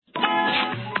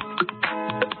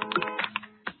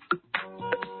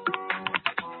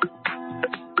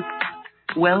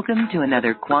Welcome to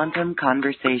another Quantum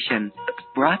Conversation,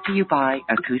 brought to you by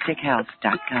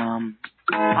AcousticHealth.com.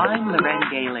 I'm Loren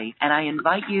Gailey, and I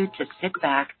invite you to sit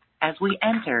back as we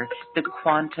enter the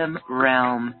quantum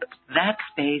realm, that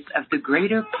space of the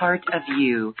greater part of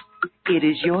you. It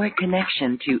is your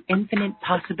connection to infinite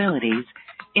possibilities,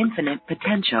 infinite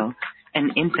potential,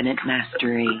 and infinite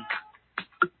mastery.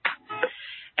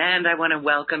 And I want to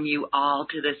welcome you all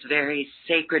to this very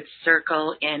sacred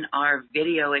circle in our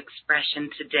video expression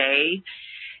today,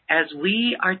 as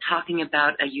we are talking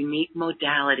about a unique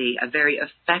modality, a very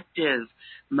effective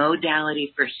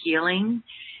modality for healing,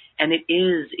 and it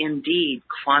is indeed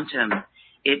quantum.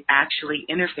 It actually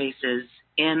interfaces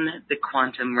in the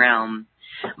quantum realm.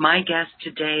 My guest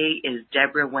today is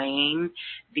Deborah Wayne,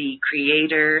 the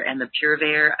creator and the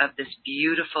purveyor of this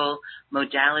beautiful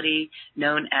modality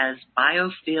known as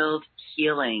biofield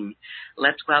healing.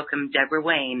 Let's welcome Deborah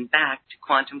Wayne back to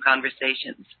Quantum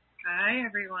Conversations. Hi,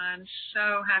 everyone.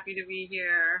 So happy to be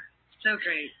here. So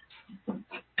great.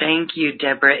 Thank you,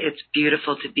 Deborah. It's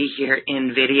beautiful to be here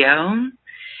in video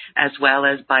as well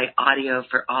as by audio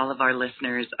for all of our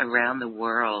listeners around the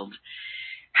world.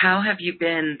 How have you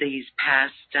been these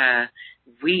past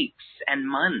weeks and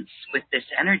months with this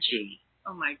energy?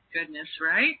 Oh, my goodness,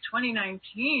 right?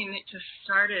 2019, it just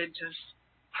started,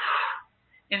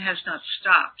 it has not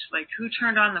stopped. Like, who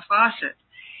turned on the faucet?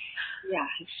 Yeah,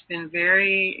 it's been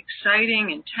very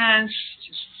exciting, intense,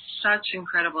 just such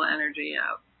incredible energy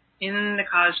out in the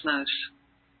cosmos.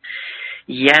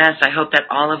 Yes, I hope that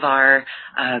all of our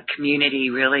community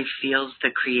really feels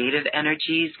the creative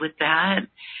energies with that.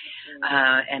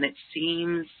 And it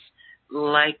seems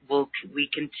like we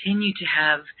continue to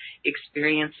have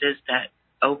experiences that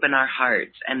open our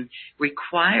hearts and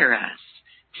require us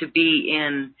to be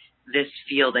in this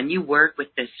field. And you work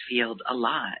with this field a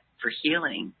lot for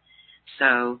healing.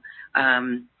 So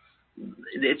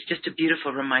it's just a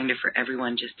beautiful reminder for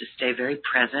everyone just to stay very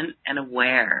present and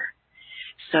aware.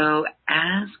 So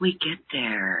as we get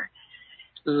there,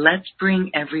 let's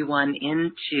bring everyone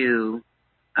into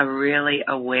a really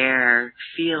aware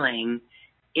feeling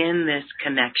in this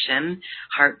connection,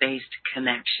 heart-based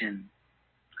connection.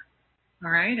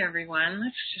 All right, everyone,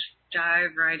 let's just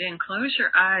dive right in. Close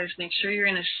your eyes. Make sure you're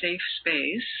in a safe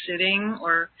space, sitting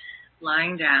or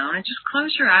lying down, and just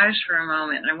close your eyes for a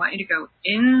moment. I want you to go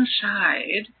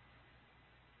inside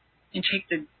and take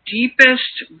the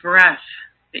deepest breath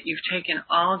that you've taken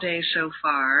all day so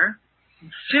far.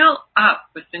 Fill up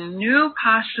with the new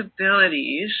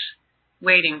possibilities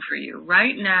waiting for you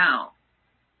right now,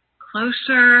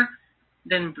 closer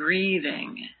than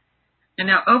breathing. And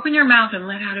now open your mouth and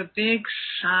let out a big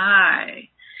sigh.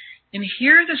 And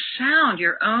hear the sound,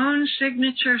 your own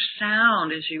signature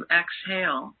sound as you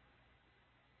exhale.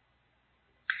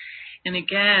 And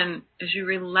again, as you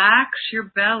relax your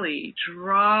belly,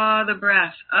 draw the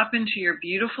breath up into your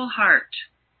beautiful heart.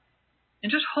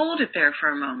 And just hold it there for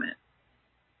a moment.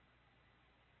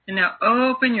 And now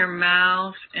open your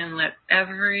mouth and let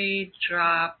every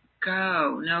drop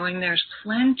go, knowing there's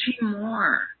plenty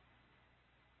more.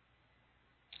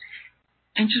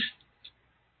 And just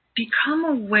become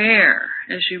aware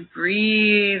as you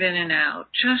breathe in and out.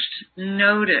 Just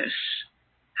notice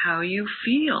how you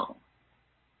feel.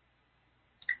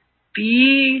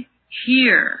 Be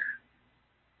here.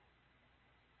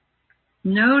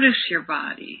 Notice your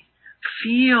body.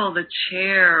 Feel the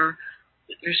chair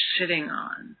that you're sitting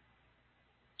on.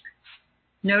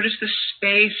 Notice the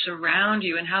space around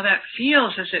you and how that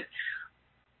feels as it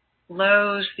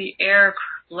blows, the air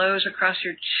blows across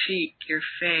your cheek, your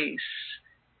face.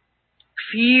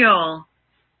 Feel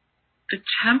the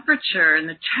temperature and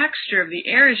the texture of the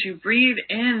air as you breathe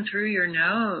in through your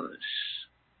nose.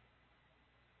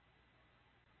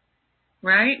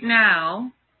 Right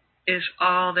now is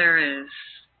all there is.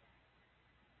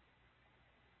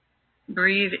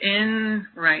 Breathe in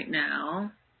right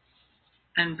now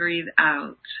and breathe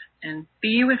out, and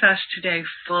be with us today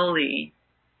fully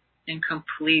and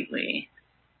completely.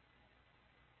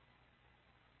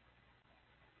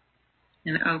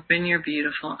 And open your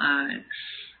beautiful eyes.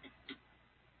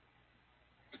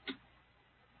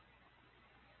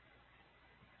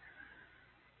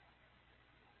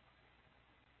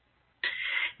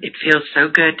 It feels so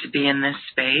good to be in this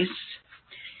space.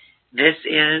 This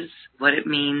is what it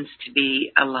means to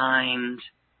be aligned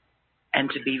and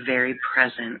to be very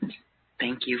present.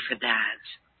 Thank you for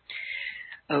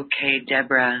that. Okay,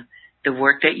 Deborah, the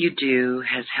work that you do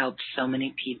has helped so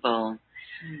many people.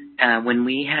 When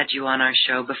we had you on our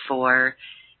show before,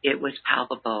 it was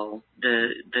palpable,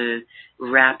 the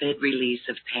rapid release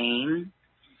of pain.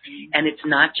 And it's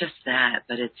not just that,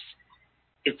 but it's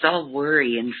it's all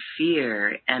worry and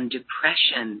fear and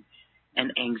depression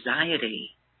and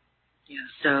anxiety. Yeah.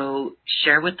 So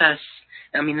share with us,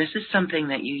 I mean, this is something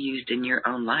that you used in your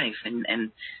own life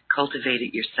and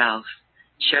cultivated yourself.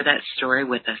 Share that story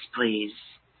with us, please.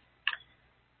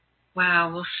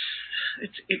 Wow. Well,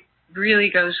 it really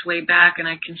goes way back, and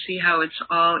I can see how it's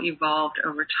all evolved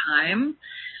over time.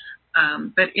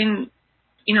 But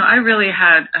I really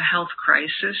had a health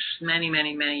crisis many,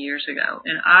 many, many years ago,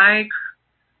 and I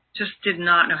just did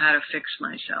not know how to fix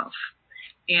myself,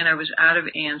 and I was out of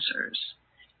answers,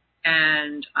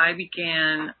 and I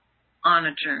began on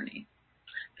a journey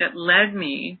that led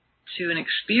me to an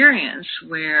experience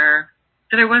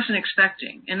that I wasn't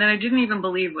expecting, and that I didn't even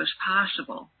believe was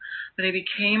possible. But I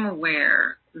became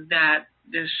aware that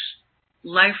this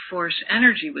life force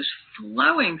energy was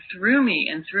flowing through me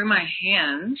and through my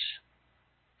hands,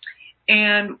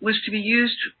 and was to be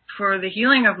used for the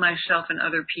healing of myself and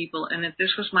other people, and that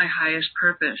this was my highest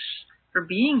purpose for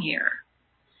being here.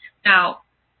 Now,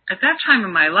 at that time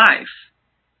in my life,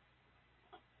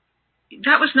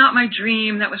 that was not my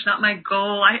dream, that was not my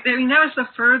goal. I mean, that was the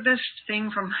furthest thing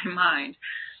from my mind.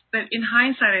 But in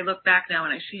hindsight, I look back now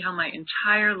and I see how my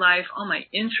entire life, all my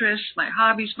interests, my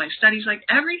hobbies, my studies, like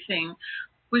everything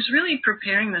was really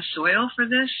preparing the soil for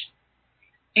this.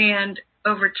 And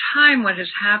over time, what has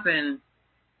happened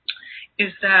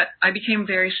is that I became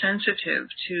very sensitive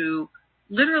to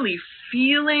literally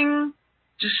feeling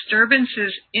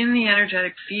disturbances in the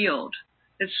energetic field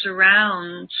that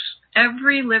surrounds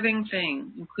every living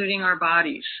thing, including our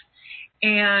bodies.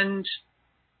 And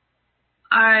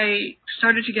I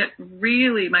started to get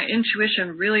my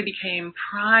intuition really became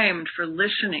primed for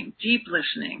listening, deep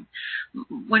listening.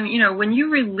 When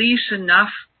you release enough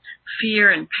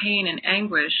fear and pain and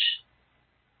anguish,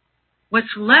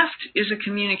 what's left is a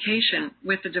communication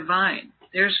with the divine.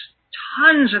 There's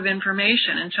tons of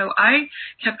information. And so I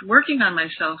kept working on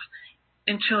myself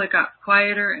until it got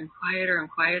quieter and quieter and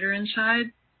quieter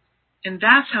inside. And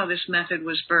that's how this method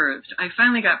was birthed. I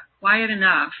finally got quiet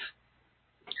enough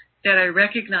that I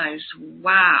recognized,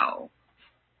 wow,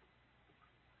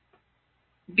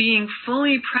 being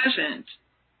fully present,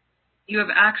 you have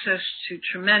access to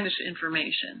tremendous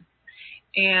information.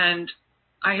 And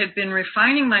I had been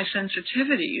refining my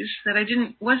sensitivities that I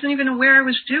wasn't even aware I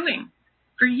was doing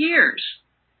for years,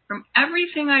 from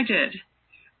everything I did,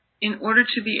 in order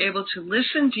to be able to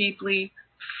listen deeply,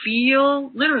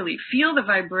 literally feel the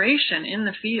vibration in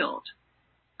the field,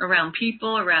 around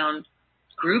people, around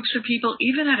groups of people,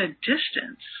 even at a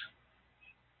distance,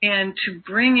 and to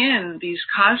bring in these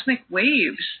cosmic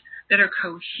waves that are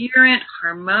coherent,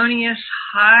 harmonious,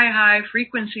 high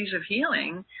frequencies of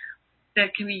healing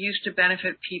that can be used to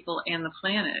benefit people and the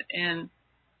planet. And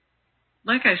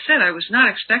like I said, I was not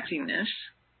expecting this,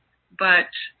 but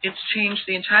it's changed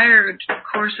the entire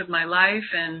course of my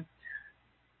life and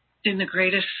been the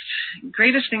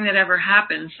greatest thing that ever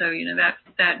happened. So,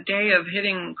 that day of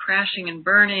hitting, crashing and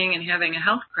burning and having a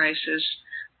health crisis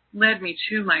led me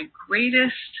to my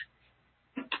greatest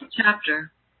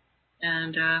chapter.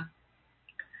 And I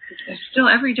still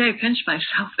every day pinch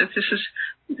myself that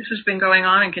this has been going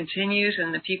on and continues,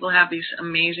 and that people have these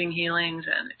amazing healings,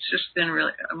 and it's just been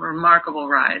really a remarkable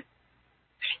ride.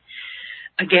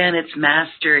 Again, it's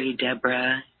mastery,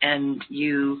 Deborah, and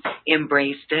you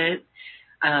embraced it.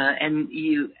 And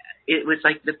it was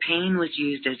like the pain was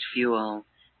used as fuel.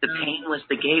 The pain was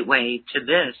the gateway to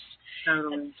this.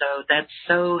 Totally. And so that's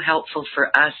so helpful for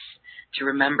us to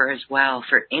remember as well.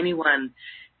 For anyone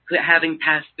who, having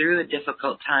passed through a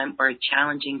difficult time or a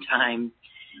challenging time,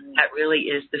 that really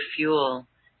is the fuel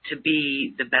to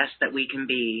be the best that we can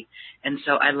be. And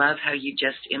so I love how you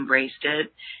just embraced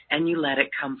it and you let it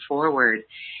come forward.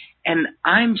 And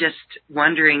I'm just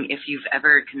wondering if you've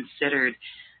ever considered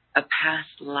a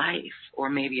past life or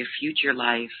maybe a future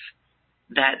life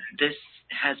that this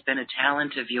has been a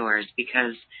talent of yours,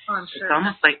 because it's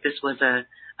almost like this was a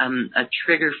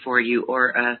trigger for you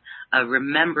or a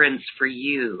remembrance for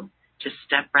you to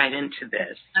step right into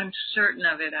this. I'm certain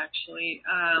of it, actually.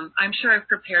 I'm sure I've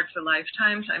prepared for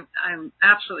lifetimes. I'm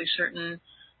absolutely certain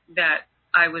that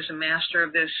I was a master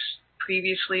of this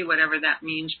previously, whatever that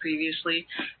means previously.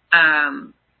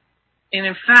 And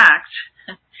in fact,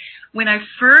 when I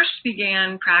first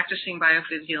began practicing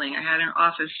biofluid healing, I had an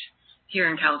office here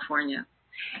in California.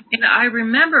 And I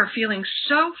remember feeling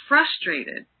so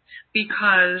frustrated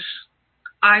because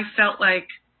I felt like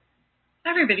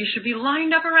everybody should be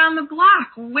lined up around the block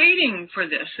waiting for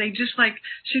this. They just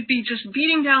should be just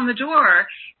beating down the door,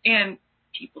 and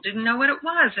people didn't know what it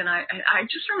was. And I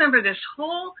just remember this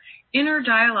whole inner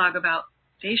dialogue about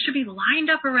they should be lined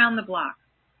up around the block.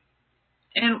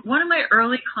 And one of my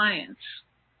early clients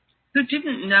who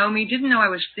didn't know me, didn't know I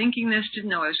was thinking this, didn't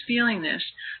know I was feeling this,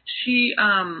 she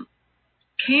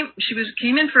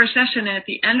came in for a session, and at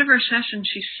the end of her session,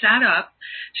 she sat up.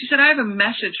 She said, "I have a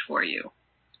message for you."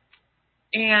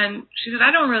 And she said,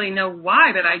 "I don't really know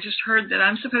why, but I just heard that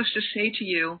I'm supposed to say to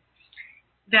you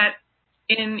that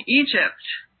in Egypt,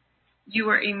 you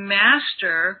were a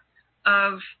master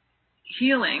of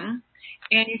healing,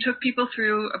 and you took people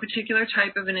through a particular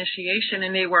type of initiation,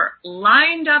 and they were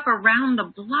lined up around the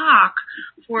block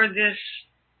for this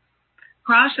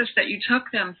process that you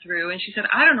took them through." And she said,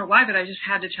 "I don't know why, but I just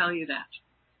had to tell you that."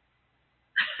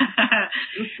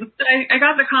 I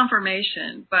got the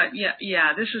confirmation, but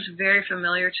yeah, this is very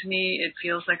familiar to me. It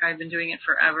feels like I've been doing it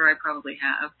forever. I probably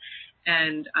have.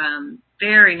 And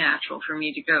very natural for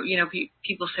me to go.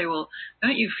 People say, "Well,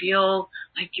 don't you feel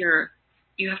like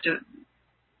you have to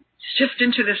shift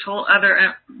into this whole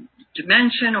other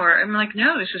dimension?" Or I'm like,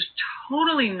 no, this is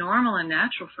totally normal and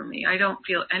natural for me. I don't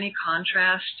feel any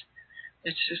contrast.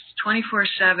 It's just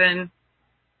 24/7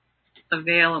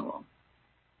 available.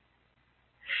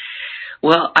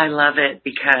 Well, I love it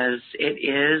because it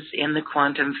is in the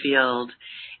quantum field,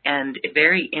 and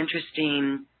very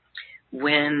interesting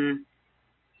when,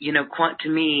 to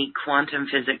me, quantum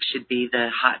physics should be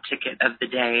the hot ticket of the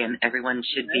day, and everyone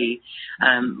should be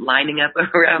lining up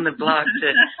around the block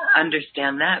to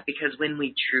understand that, because when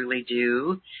we truly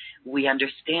do, we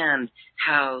understand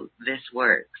how this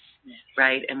works,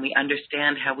 right? And we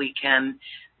understand how we can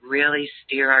really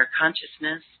steer our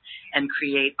consciousness and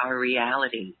create our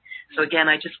reality. So again,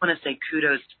 I just want to say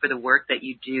kudos for the work that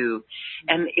you do.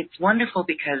 And it's wonderful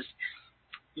because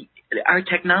our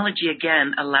technology,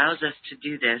 again, allows us to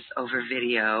do this over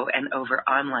video and over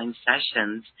online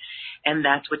sessions. And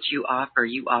that's what you offer.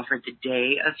 You offer the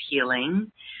Day of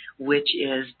Healing, which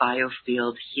is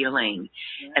biofield healing.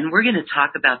 And we're going to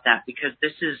talk about that because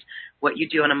this is what you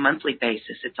do on a monthly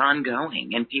basis. It's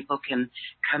ongoing, and people can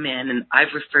come in, and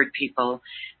I've referred people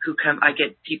who come. I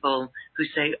get people who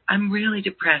say, "I'm really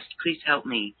depressed, please help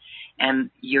me."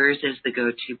 And yours is the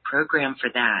go-to program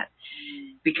for that,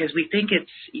 because we think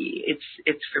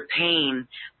it's for pain,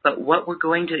 but what we're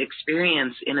going to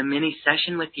experience in a mini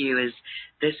session with you is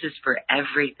this is for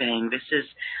everything. This is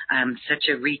such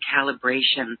a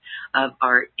recalibration of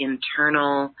our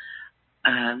internal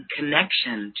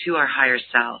connection to our higher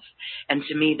self. And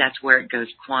to me, that's where it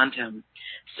goes quantum.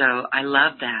 So I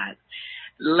love that.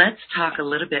 Let's talk a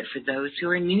little bit for those who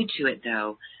are new to it,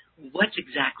 though. What's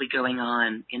exactly going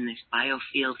on in this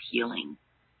biofield healing?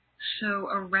 So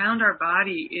around our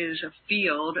body is a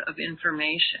field of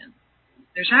information.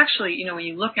 There's actually, when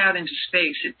you look out into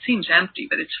space, it seems empty,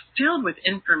 but it's filled with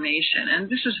information. And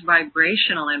this is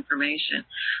vibrational information.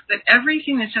 But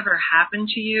everything that's ever happened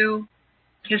to you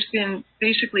has been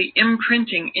basically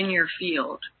imprinting in your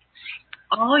field.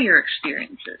 All your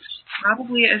experiences,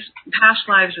 probably as past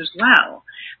lives as well,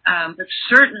 but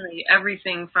certainly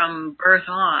everything from birth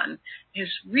on has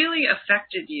really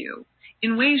affected you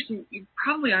in ways you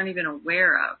probably aren't even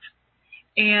aware of.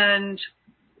 And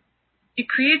it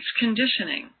creates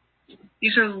conditioning.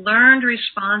 These are learned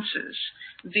responses.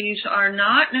 These are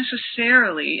not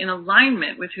necessarily in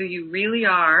alignment with who you really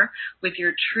are, with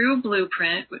your true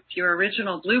blueprint, with your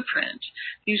original blueprint.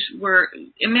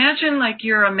 Imagine like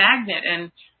you're a magnet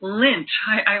and lint.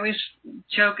 I always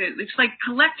joke, it's like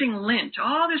collecting lint.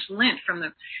 All this lint from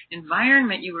the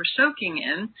environment you were soaking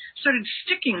in started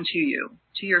sticking to you,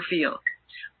 to your field.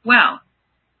 Well,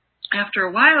 after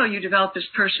a while, you develop this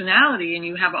personality and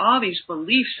you have all these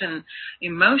beliefs and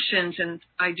emotions and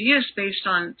ideas based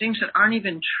on things that aren't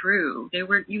even true.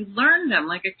 You learned them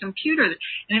like a computer, and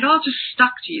it all just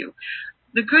stuck to you.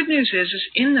 The good news is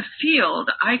in the field,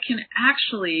 I can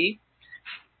actually,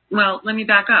 let me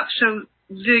back up. So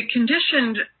the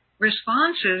conditioned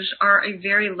responses are a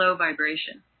very low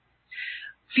vibration.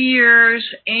 Fears,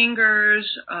 angers,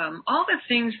 all the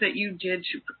things that you did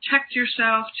to protect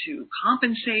yourself, to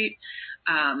compensate,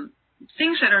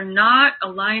 things that are not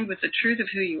aligned with the truth of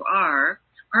who you are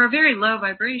a very low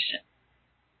vibration.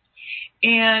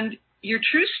 And your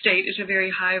true state is a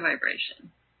very high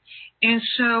vibration. And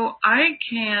so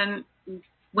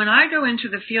when I go into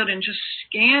the field and just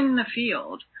scan the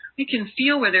field, we can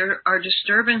feel where there are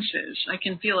disturbances. I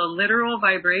can feel a literal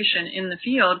vibration in the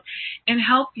field and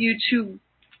help you to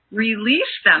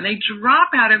release them. They drop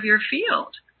out of your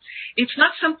field. It's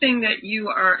not something that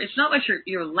it's not like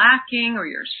you're lacking or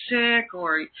you're sick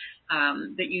or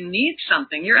that you need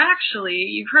something.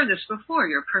 You've heard this before,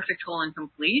 you're perfect, whole, and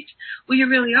complete. Well, you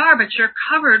really are, but you're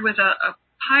covered with a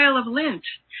pile of lint.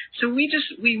 So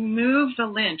we move the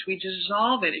lint, we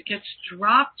dissolve it. It gets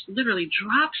dropped, literally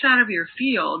drops out of your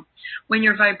field when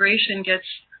your vibration gets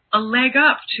a leg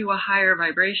up to a higher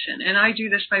vibration. And I do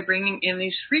this by bringing in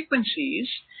these frequencies,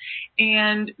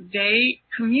 and they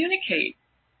communicate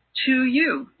to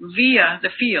you via the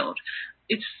field.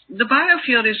 The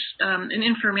biofield is an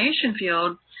information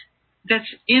field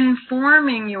that's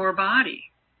informing your body.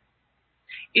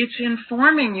 It's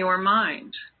informing your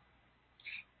mind.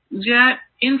 That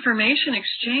information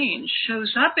exchange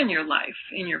shows up in your life,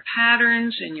 in your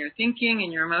patterns, in your thinking,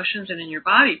 in your emotions, and in your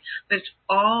body. But it's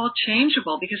all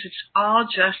changeable because it's all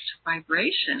just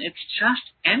vibration. It's just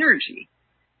energy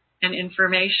and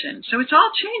information. So it's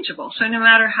all changeable. So no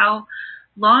matter how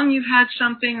long you've had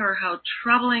something or how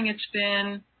troubling it's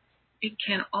been, it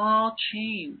can all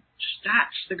change.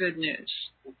 That's the good news.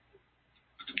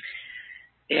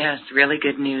 Yes, really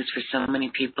good news for so many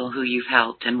people who you've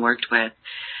helped and worked with.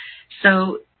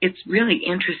 So it's really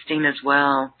interesting as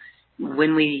well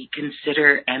when we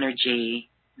consider energy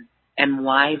and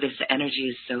why this energy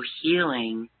is so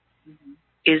healing,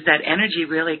 is that energy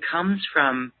really comes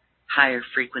from higher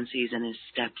frequencies and is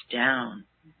stepped down.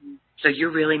 So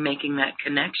you're really making that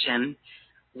connection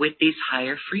with these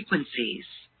higher frequencies.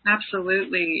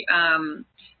 Absolutely.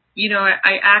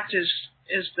 I act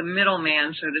as the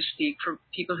middleman, so to speak, for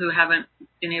people who haven't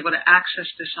been able to access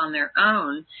this on their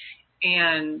own.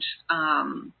 And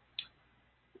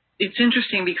it's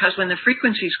interesting because when the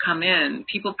frequencies come in,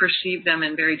 people perceive them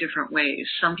in very different ways.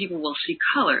 Some people will see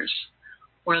colors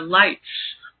or lights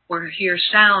or hear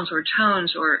sounds or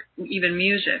tones or even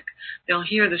music. They'll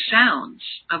hear the sounds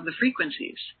of the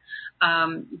frequencies.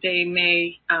 They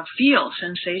may feel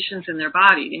sensations in their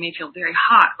body. They may feel very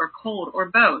hot or cold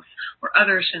or both or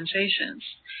other sensations.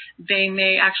 They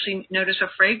may actually notice a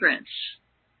fragrance.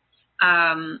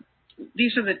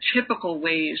 These are the typical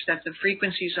ways that the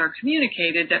frequencies are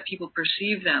communicated, that people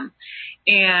perceive them.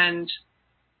 And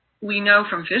we know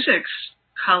from physics,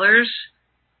 colors,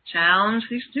 sounds,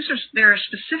 there are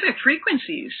specific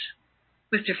frequencies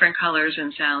with different colors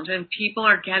and sounds, and people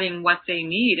are getting what they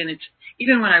need. And it's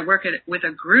even when I work with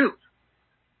a group,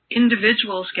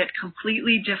 individuals get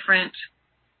completely different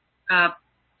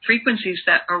frequencies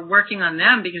that are working on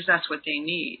them because that's what they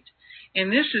need. And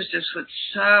this is just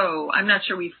I'm not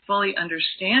sure we fully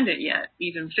understand it yet.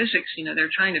 Even physics, they're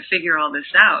trying to figure all this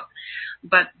out.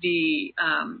 But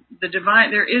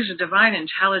there is a divine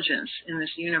intelligence in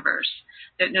this universe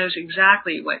that knows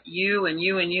exactly what you and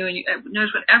you and you and you,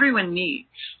 knows what everyone needs.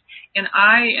 And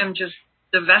I am just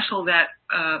the vessel that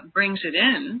brings it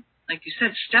in, like you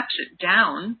said, steps it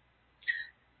down.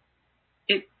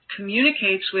 It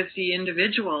communicates with the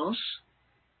individuals,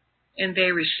 and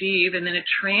they receive, and then it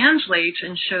translates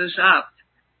and shows up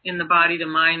in the body, the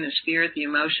mind, the spirit, the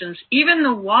emotions, even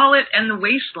the wallet and the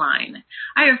waistline.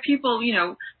 I have people,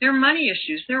 their money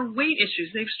issues, their weight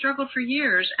issues, they've struggled for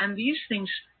years, and these things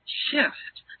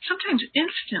shift, sometimes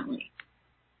instantly.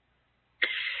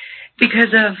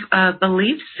 Because of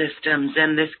belief systems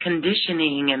and this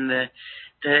conditioning and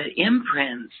the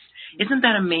imprints. Isn't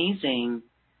that amazing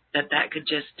that could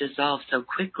just dissolve so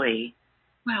quickly?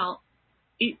 Well,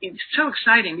 it's so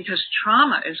exciting because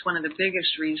trauma is one of the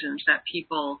biggest reasons that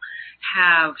people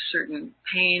have certain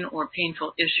pain or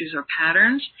painful issues or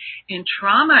patterns. And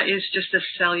trauma is just a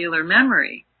cellular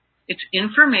memory. It's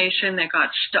information that got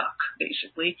stuck,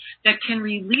 basically, that can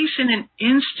release in an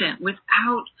instant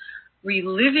without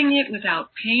reliving it, without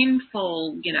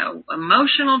painful,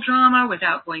 emotional drama,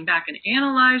 without going back and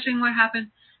analyzing what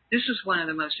happened. This is one of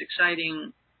the most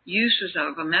exciting uses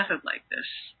of a method like this.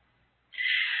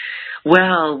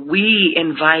 Well, we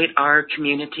invite our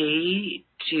community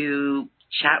to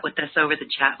chat with us over the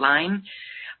chat line.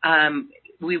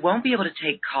 We won't be able to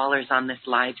take callers on this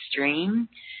live stream,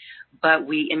 but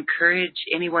we encourage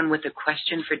anyone with a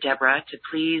question for Deborah to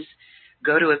please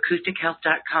go to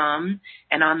acoustichealth.com,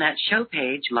 and on that show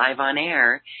page, live on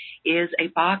air, is a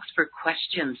box for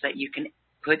questions that you can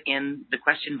put in the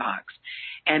question box.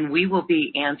 And we will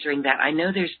be answering that. I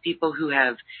know there's people who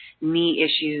have knee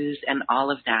issues and all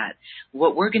of that.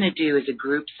 What we're going to do is a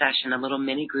group session, a little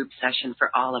mini group session for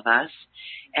all of us,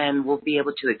 and we'll be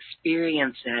able to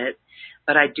experience it.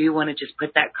 But I do want to just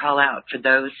put that call out for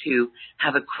those who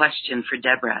have a question for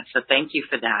Deborah. So thank you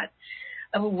for that.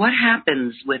 What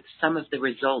happens with some of the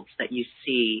results that you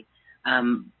see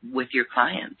with your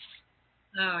clients?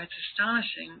 Oh, it's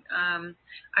astonishing.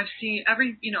 I've seen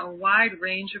a wide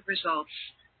range of results.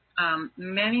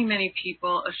 Many, many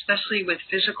people, especially with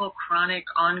physical, chronic,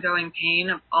 ongoing pain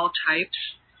of all types.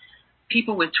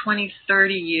 People with 20,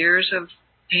 30 years of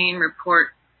pain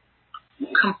report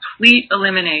complete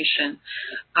elimination.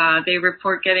 They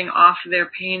report getting off their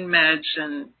pain meds,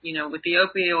 and with the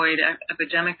opioid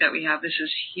epidemic that we have, this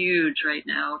is huge right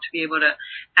now to be able to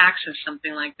access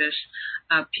something like this.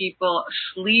 People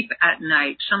sleep at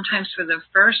night, sometimes for the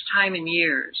first time in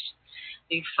years.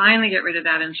 They finally get rid of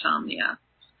that insomnia.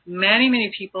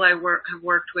 Many people I have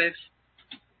worked with,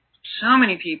 so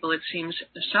many people, it seems,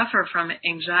 suffer from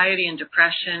anxiety and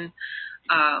depression,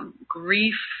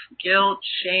 grief, guilt,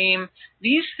 shame.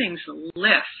 These things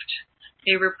lift.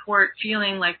 They report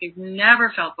feeling like they've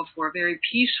never felt before, very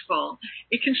peaceful.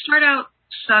 It can start out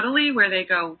subtly where they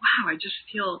go, wow, I just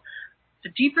feel a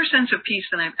deeper sense of peace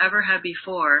than I've ever had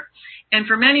before. And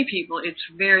for many people, it's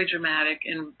very dramatic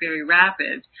and very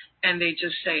rapid. And they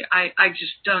just say, I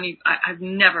just don't even, I've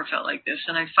never felt like this.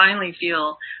 And I finally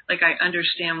feel like I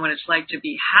understand what it's like to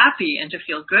be happy and to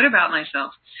feel good about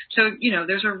myself. So,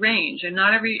 there's a range, and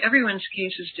not everyone's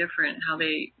case is different, how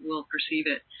they will perceive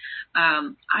it.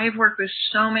 I've worked with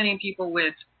so many people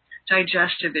with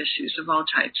digestive issues of all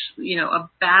types, a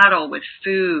battle with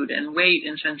food and weight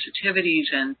and sensitivities,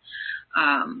 and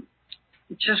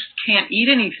just can't eat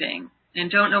anything and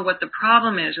don't know what the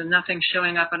problem is, and nothing's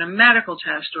showing up on a medical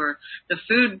test, or the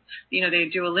food, they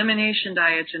do elimination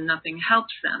diets and nothing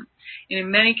helps them. And in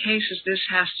many cases, this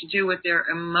has to do with their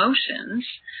emotions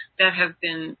that have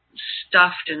been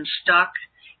stuffed and stuck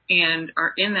and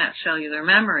are in that cellular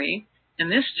memory.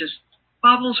 And this just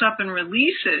bubbles up and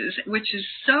releases, which is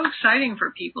so exciting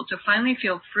for people to finally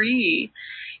feel free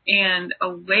and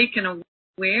awake and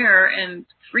aware and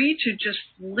free to just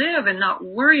live and not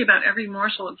worry about every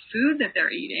morsel of food that they're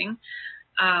eating.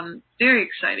 Very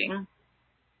exciting.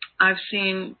 I've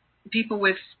seen people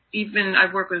with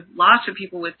I've worked with lots of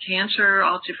people with cancer,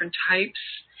 all different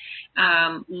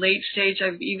types. Late stage,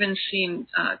 I've even seen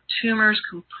tumors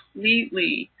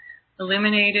completely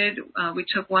eliminated. We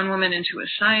took one woman into a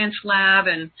science lab,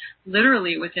 and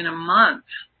literally within a month,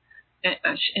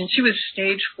 and she was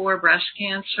stage 4 breast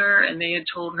cancer, and they had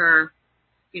told her,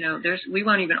 we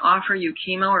won't even offer you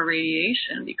chemo or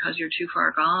radiation because you're too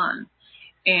far gone.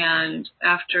 And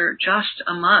after just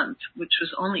a month, which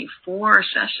was only 4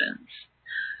 sessions,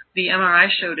 the MRI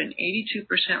showed an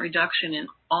 82% reduction in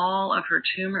all of her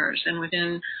tumors. And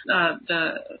within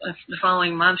the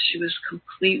following month, she was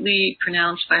completely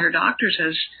pronounced by her doctors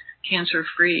as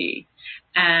cancer-free.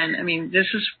 And, this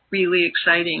is really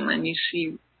exciting when you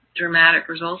see dramatic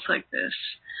results like this.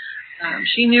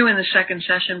 She knew in the second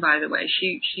session, by the way,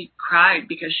 she cried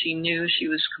because she knew she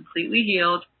was completely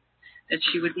healed, that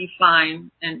she would be fine,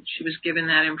 and she was given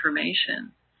that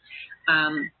information.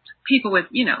 People with,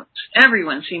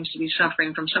 everyone seems to be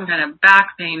suffering from some kind of back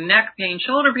pain, neck pain,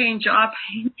 shoulder pain, jaw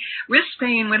pain, wrist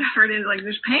pain, whatever it is. Like,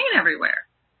 there's pain everywhere.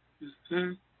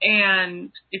 Mm-hmm.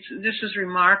 And this is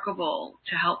remarkable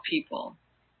to help people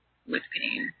with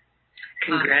pain.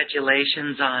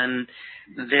 Congratulations on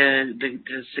the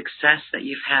success that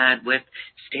you've had with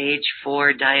stage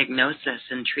 4 diagnosis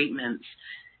and treatments.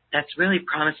 That's really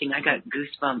promising. I got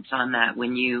goosebumps on that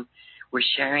when you were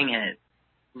sharing it.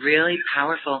 Really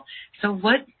powerful. So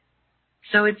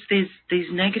it's these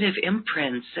negative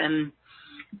imprints, and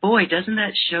boy, doesn't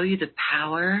that show you the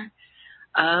power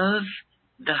of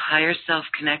the higher self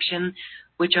connection,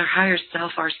 which our higher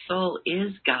self, our soul,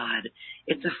 is God.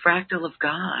 It's a fractal of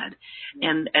God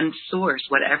and source,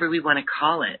 whatever we want to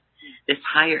call it, this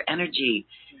higher energy.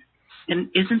 And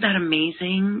isn't that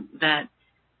amazing that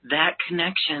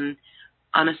connection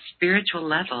on a spiritual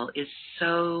level is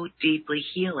so deeply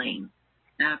healing?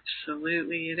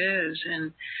 Absolutely, it is.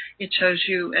 And it shows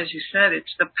you, as you said,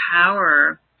 it's the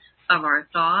power of our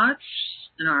thoughts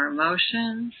and our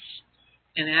emotions,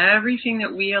 and everything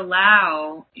that we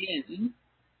allow in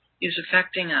is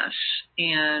affecting us.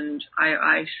 And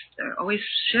I always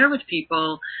share with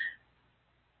people,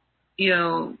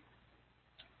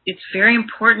 it's very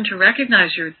important to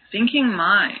recognize your thinking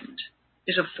mind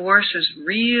is a force as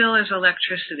real as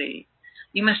electricity.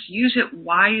 You must use it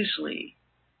wisely.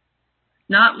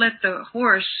 Not let the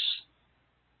horse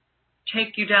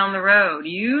take you down the road.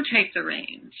 You take the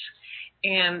reins.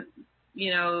 And,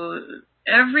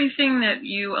 everything that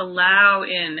you allow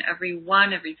in,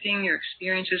 everything, your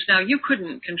experiences. Now, you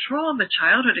couldn't control the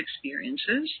childhood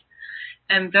experiences,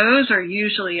 and those are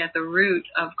usually at the root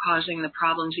of causing the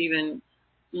problems even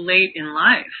late in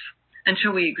life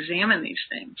until we examine these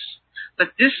things. But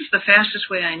this is the fastest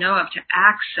way I know of to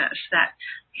access that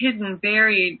hidden,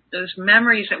 buried, those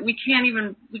memories that we can't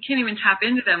even tap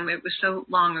into them. It was so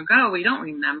long ago, we don't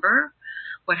remember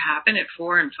what happened at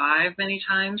 4 and 5 many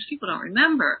times. People don't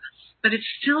remember, but it's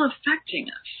still affecting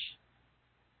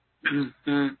us.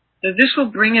 Mm-hmm. So this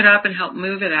will bring it up and help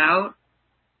move it out.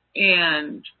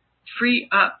 and free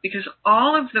up, because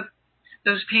all of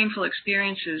those painful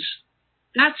experiences,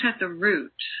 that's at the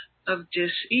root of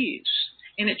dis-ease.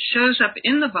 And it shows up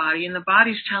in the body, and the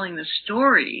body's telling the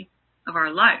story of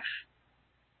our life.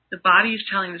 The body is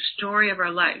telling the story of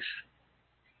our life.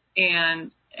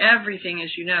 And everything,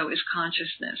 as you know, is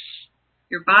consciousness.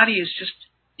 Your body is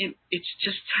it's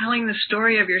just telling the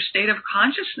story of your state of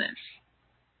consciousness.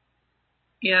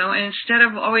 And instead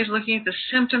of always looking at the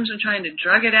symptoms and trying to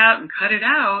drug it out and cut it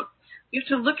out, you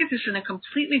have to look at this in a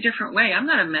completely different way. I'm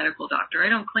not a medical doctor. I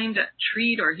don't claim to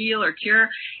treat or heal or cure.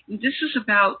 This is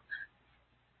about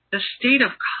the state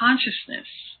of consciousness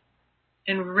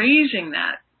and raising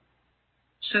that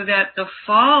so that the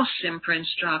false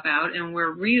imprints drop out and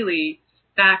we're really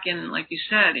back in, like you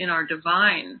said, in our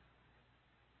divine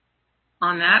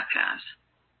on that path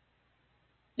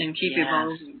and keep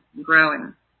evolving,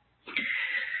 growing.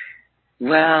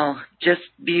 Well, just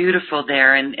beautiful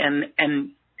there, and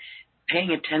paying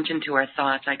attention to our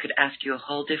thoughts. I could ask you a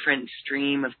whole different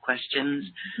stream of questions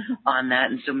on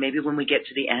that, and so maybe when we get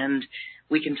to the end,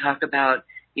 we can talk about,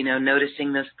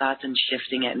 noticing those thoughts and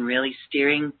shifting it and really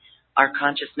steering our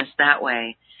consciousness that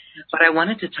way. But I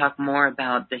wanted to talk more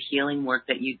about the healing work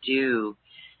that you do,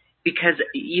 because,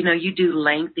 you do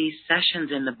lengthy sessions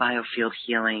in the biofield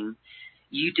healing.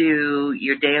 You do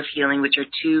your day of healing, which are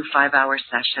 2 5-hour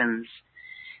sessions.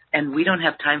 And we don't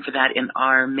have time for that in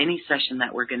our mini session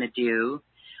that we're going to do.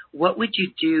 What would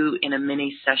you do in a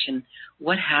mini session?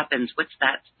 What happens? What's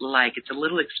that like? It's a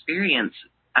little experience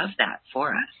of that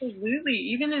for us. Absolutely.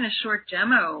 Even in a short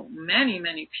demo, many,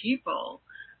 many people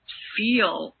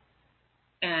feel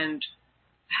and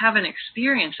have an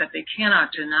experience that they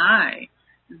cannot deny.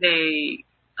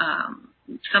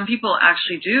 Some people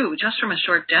actually do, just from a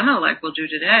short demo like we'll do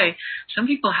today. Some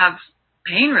people have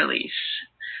pain release,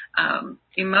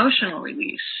 emotional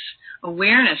release,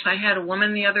 awareness. I had a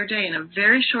woman the other day in a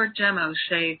very short demo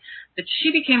say that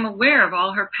she became aware of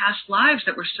all her past lives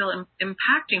that were still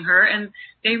impacting her, and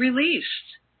they released.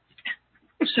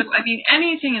 So,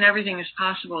 anything and everything is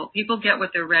possible. People get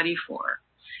what they're ready for.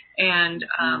 And,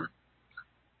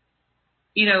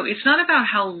 it's not about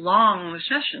how long the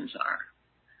sessions are.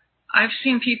 I've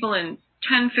seen people in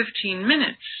 10, 15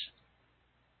 minutes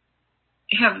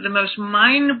have the most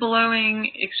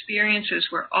mind-blowing experiences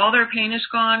where all their pain is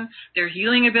gone, their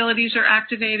healing abilities are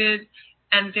activated,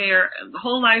 and their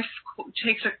whole life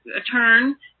takes a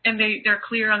turn, and they're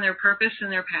clear on their purpose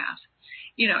and their path.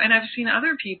 And I've seen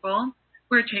other people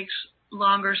where it takes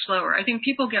longer, slower. I think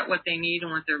people get what they need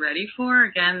and what they're ready for.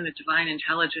 Again, the divine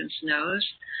intelligence knows.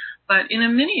 But in a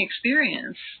mini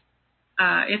experience,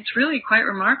 it's really quite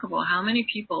remarkable how many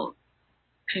people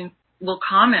will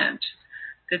comment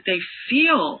that they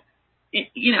feel,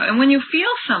 and when you feel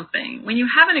something, when you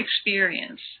have an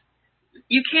experience,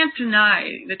 you can't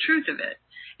deny the truth of it.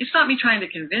 It's not me trying to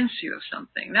convince you of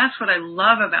something. That's what I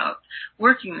love about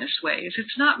working this way, is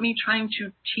it's not me trying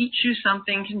to teach you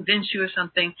something, convince you of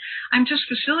something. I'm just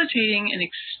facilitating an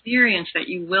experience that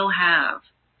you will have.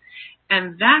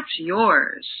 And that's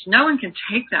yours. No one can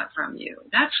take that from you.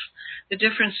 That's the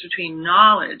difference between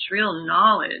knowledge, real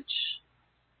knowledge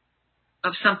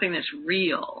of something that's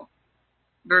real,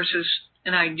 versus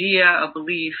an idea, a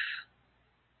belief.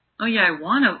 Oh yeah, I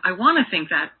want to think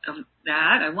that of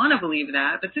that. I want to believe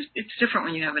that, but it's different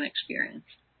when you have an experience.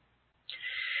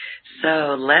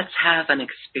 So let's have an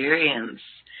experience.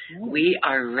 We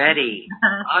are ready.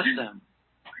 Awesome.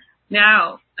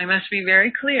 Now, I must be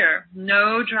very clear.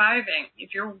 No driving.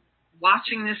 If you're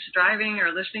watching this driving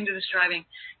or listening to this driving,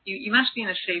 you must be in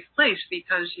a safe place,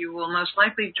 because you will most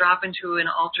likely drop into an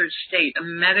altered state, a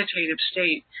meditative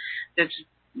state that's,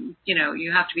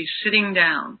 you have to be sitting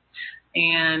down.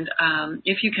 And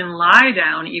if you can lie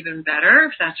down, even better,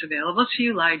 if that's available to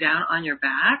you, lie down on your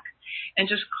back and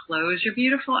just close your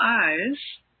beautiful eyes.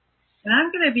 And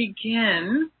I'm going to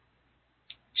begin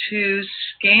to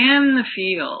scan the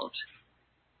field.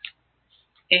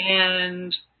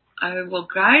 And I will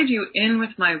guide you in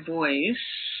with my voice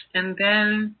and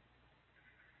then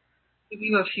give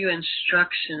you a few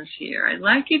instructions here. I'd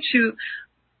like you to,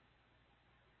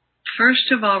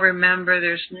 first of all, remember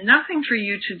there's nothing for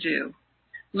you to do.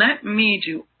 Let me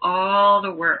do all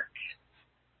the work.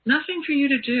 Nothing for you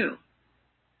to do.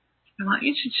 I want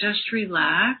you to just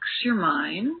relax your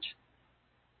mind.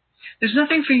 There's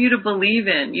nothing for you to believe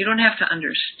in. You don't have to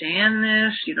understand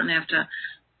this. You don't have to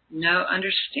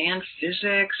understand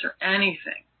physics or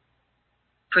anything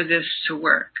for this to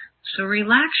work. So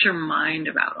relax your mind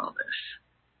about all this.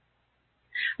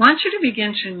 I want you to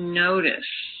begin to notice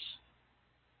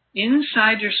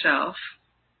inside yourself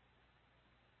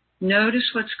Notice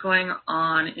what's going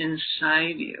on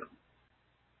inside you.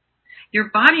 Your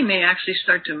body may actually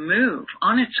start to move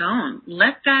on its own.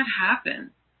 Let that happen.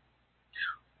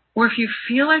 Or if you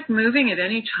feel like moving at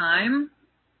any time,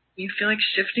 you feel like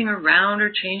shifting around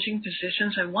or changing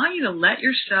positions, I want you to let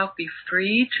yourself be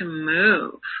free to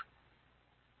move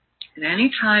at any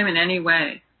time, in any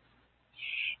way.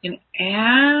 And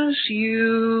as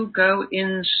you go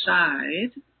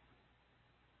inside,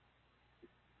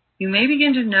 you may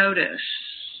begin to notice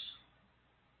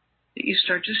that you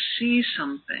start to see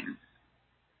something.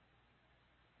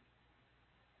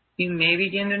 You may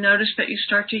begin to notice that you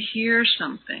start to hear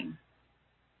something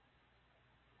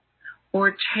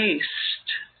or taste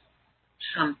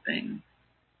something.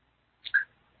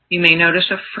 You may notice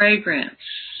a fragrance.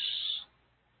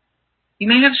 You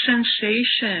may have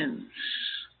sensations.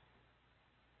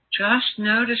 Just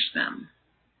notice them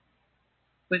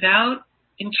without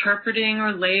interpreting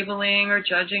or labeling or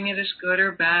judging it as good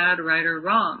or bad, right or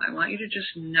wrong. I want you to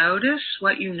just notice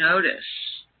what you notice.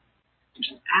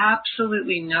 There's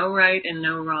absolutely no right and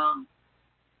no wrong.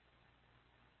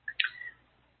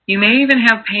 You may even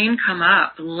have pain come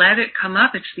up. Let it come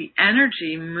up. It's the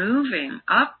energy moving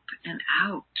up and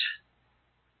out.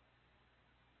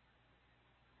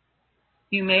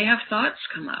 You may have thoughts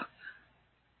come up.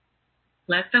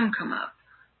 Let them come up.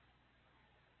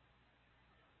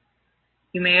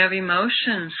 You may have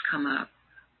emotions come up.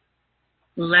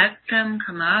 Let them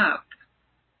come up.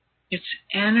 It's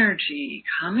energy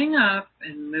coming up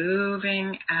and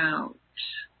moving out.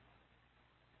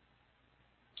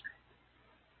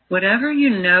 Whatever you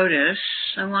notice,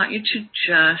 I want you to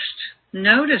just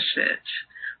notice it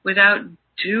without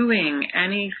doing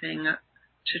anything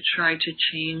to try to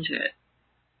change it.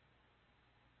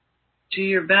 Do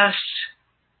your best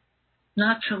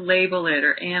not to label it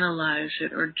or analyze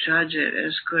it or judge it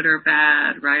as good or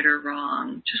bad, right or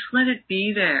wrong. Just let it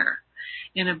be there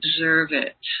and observe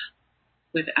it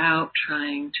without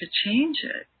trying to change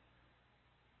it.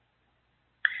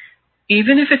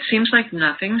 Even if it seems like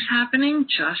nothing's happening,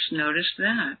 just notice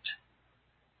that.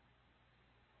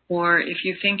 Or if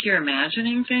you think you're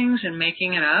imagining things and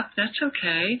making it up, that's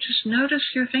okay. Just notice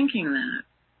you're thinking that.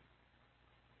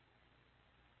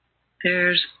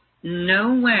 There's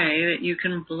no way that you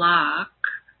can block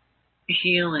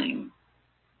healing,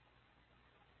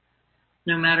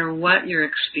 no matter what you're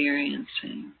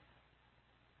experiencing.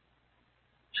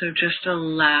 So just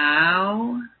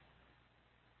allow,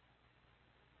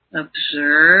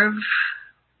 observe,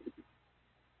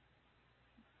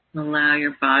 allow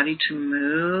your body to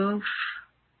move,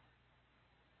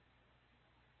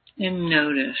 and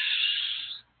notice.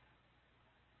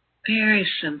 Very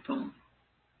simple.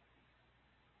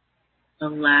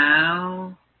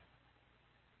 Allow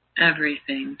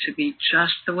everything to be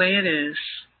just the way it is.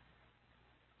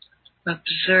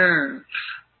 Observe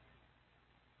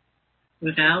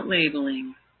without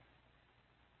labeling.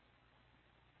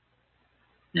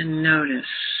 And notice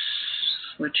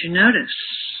what you notice.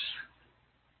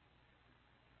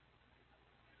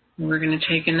 And we're going to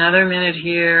take another minute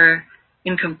here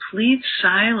in complete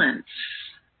silence.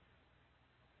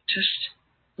 Just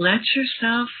let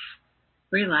yourself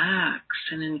relax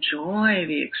and enjoy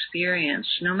the experience,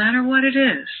 no matter what it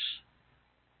is.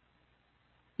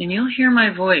 And you'll hear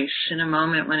my voice in a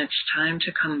moment when it's time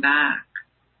to come back.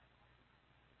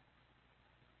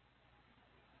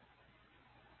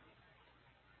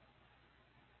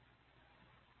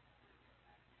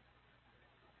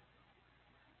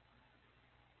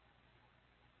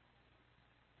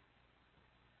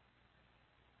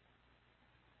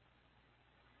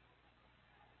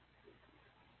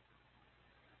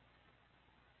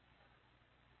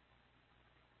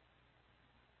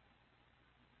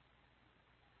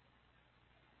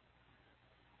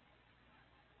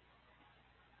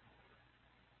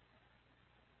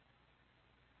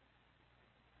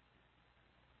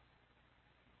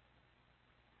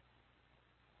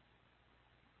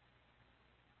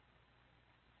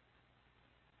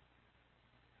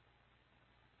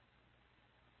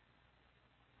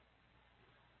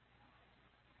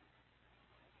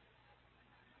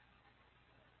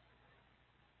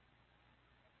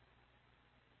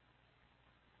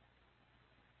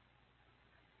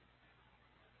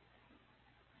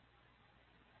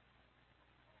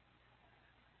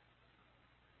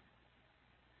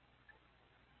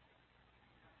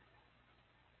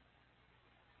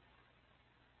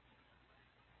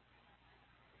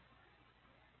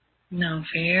 Now,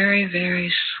 very,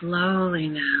 very slowly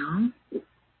now,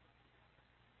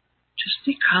 just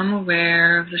become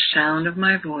aware of the sound of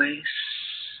my voice.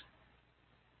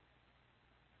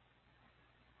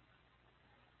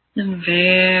 And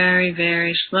very,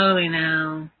 very slowly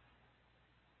now,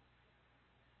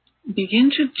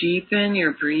 begin to deepen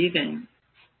your breathing.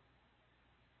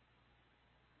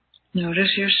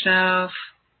 Notice yourself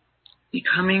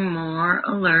becoming more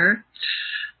alert,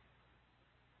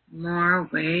 more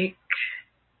awake,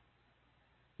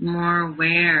 more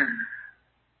aware,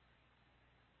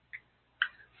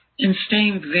 and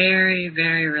staying very,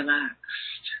 very relaxed.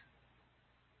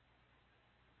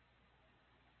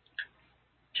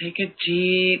 Take a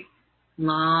deep,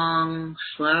 long,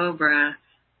 slow breath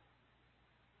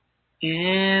in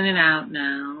and out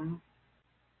now.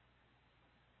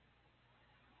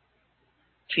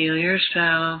 Feel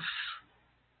yourself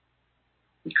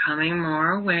becoming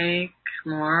more awake,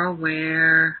 more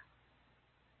aware,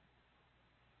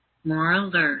 more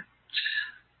alert.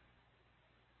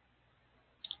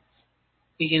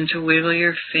 Begin to wiggle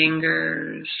your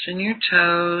fingers and your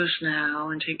toes now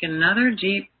and take another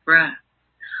deep breath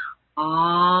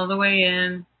all the way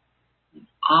in,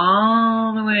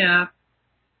 all the way up,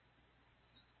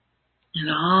 and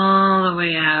all the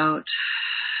way out,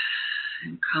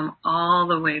 and come all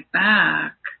the way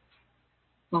back,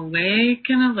 awake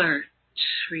and alert,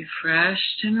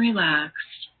 refreshed and relaxed.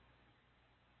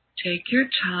 Take your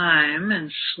time and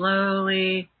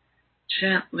slowly,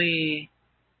 gently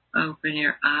open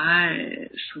your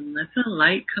eyes and let the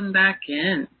light come back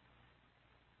in.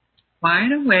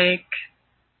 Wide awake,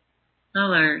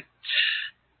 alert,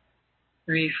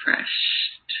 refreshed.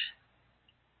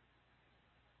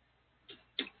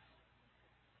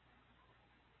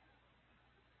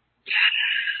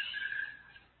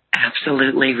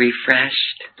 Absolutely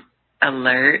refreshed,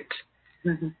 alert,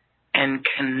 and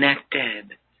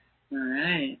connected. All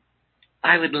right.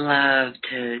 I would love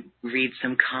to read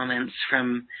some comments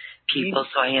from people,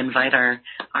 so I invite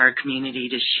our community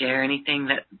to share anything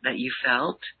that you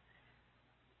felt.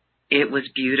 It was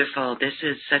beautiful. This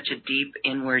is such a deep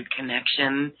inward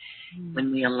connection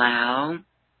when we allow.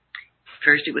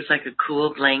 First, it was like a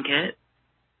cool blanket,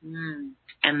 and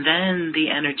then the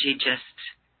energy just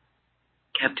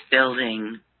kept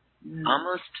building,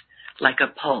 almost like a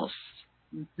pulse.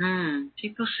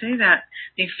 People say that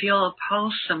they feel a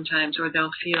pulse sometimes, or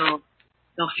they'll feel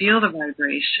the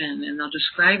vibration, and they'll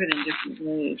describe it in different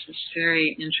ways. It's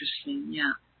very interesting.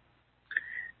 Yeah.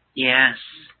 Yes.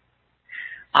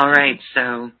 All right. So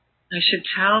I should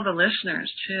tell the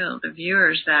listeners too, the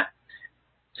viewers, that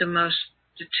the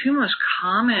two most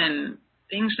common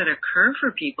things that occur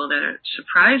for people that are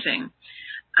surprising,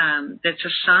 that's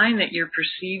a sign that you're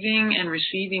perceiving and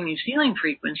receiving these healing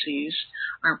frequencies,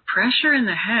 are pressure in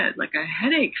the head, like a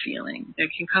headache feeling that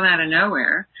can come out of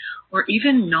nowhere, or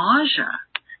even nausea.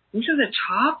 These are the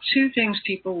top two things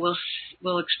people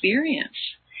will experience.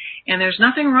 And there's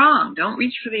nothing wrong. Don't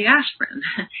reach for the aspirin.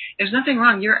 There's nothing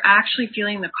wrong. You're actually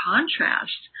feeling the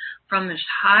contrast from this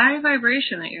high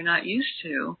vibration that you're not used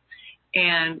to,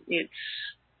 and it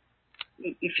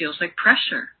feels like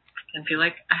pressure. It can feel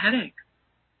like a headache.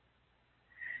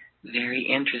 Very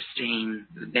interesting.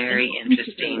 Very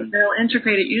interesting. They'll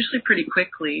integrate it usually pretty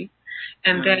quickly,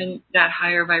 and then that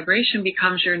higher vibration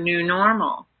becomes your new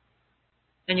normal.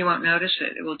 And you won't notice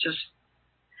it. It will just,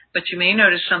 but you may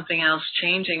notice something else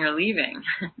changing or leaving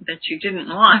that you didn't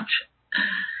want.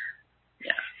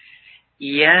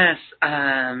 Yes.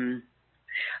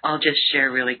 I'll just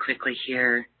share really quickly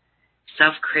here.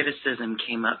 Self-criticism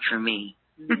came up for me.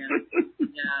 Yeah.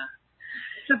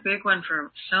 It's a big one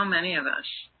for so many of us.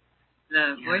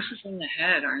 The voices in the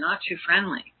head are not too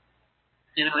friendly.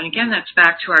 And again, that's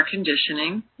back to our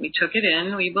conditioning. We took it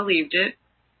in, we believed it.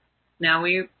 Now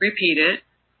we repeat it.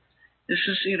 This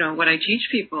is, what I teach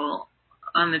people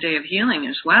on the Day of Healing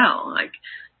as well, like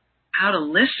how to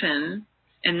listen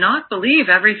and not believe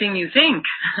everything you think.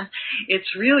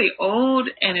 It's really old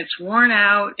and it's worn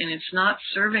out and it's not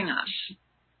serving us.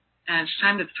 And it's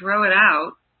time to throw it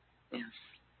out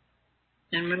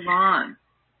and move on.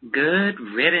 Good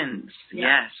riddance.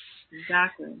 Yeah, yes.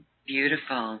 Exactly.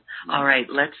 Beautiful. All right,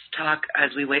 let's talk, as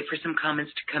we wait for some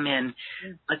comments to come in,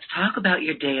 let's talk about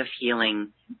your Day of Healing.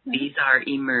 These are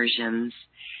immersions,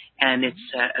 and it's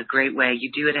a great way. You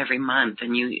do it every month,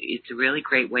 and it's a really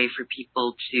great way for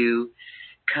people to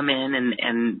come in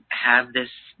and have this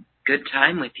good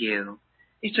time with you.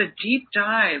 It's a deep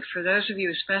dive for those of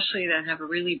you especially that have a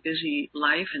really busy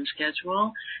life and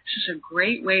schedule. This is a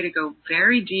great way to go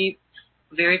very deep,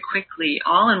 very quickly,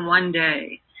 all in one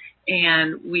day.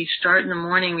 And we start in the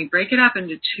morning. We break it up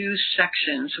into two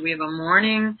sections. So we have a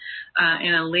morning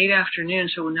and a late afternoon.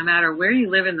 So no matter where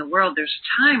you live in the world, there's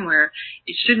a time where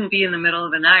it shouldn't be in the middle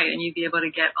of the night and you'd be able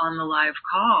to get on the live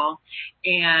call.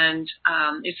 And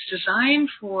it's designed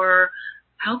for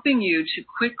helping you to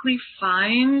quickly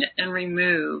find and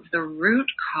remove the root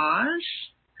cause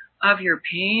of your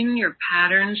pain, your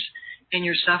patterns, and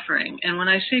your suffering. And when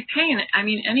I say pain, I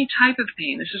mean any type of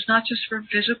pain. This is not just for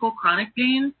physical chronic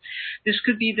pain. This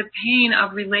could be the pain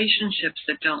of relationships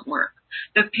that don't work,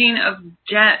 the pain of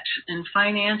debt and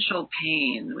financial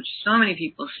pain, which so many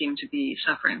people seem to be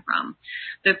suffering from,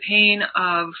 the pain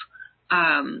of,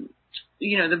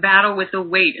 the battle with the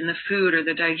weight and the food or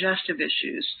the digestive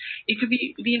issues. It could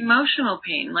be the emotional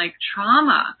pain, like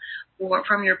trauma, or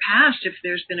from your past if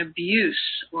there's been abuse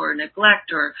or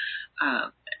neglect or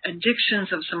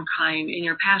addictions of some kind in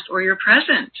your past or your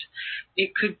present.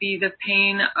 It could be the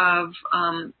pain of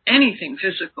anything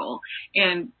physical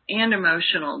and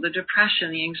emotional, the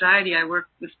depression, the anxiety. I work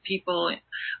with people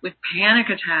with panic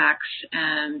attacks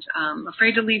and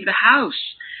afraid to leave the house.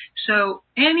 So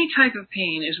any type of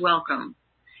pain is welcome.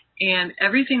 And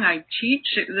everything I teach,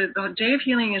 the Day of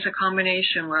Healing is a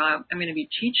combination where I'm going to be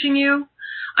teaching you.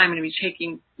 I'm going to be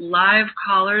taking live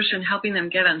callers and helping them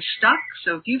get unstuck.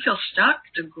 So if you feel stuck,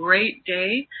 it's a great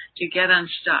day to get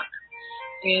unstuck.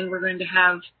 And we're going to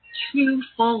have 2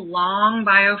 full long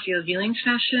biofield healing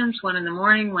sessions, one in the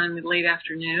morning, one in the late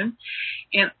afternoon.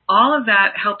 And all of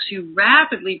that helps you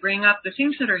rapidly bring up the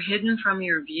things that are hidden from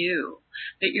your view,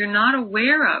 that you're not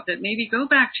aware of, that maybe go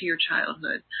back to your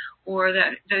childhood, or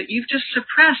that you've just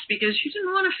suppressed because you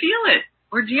didn't want to feel it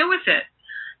or deal with it.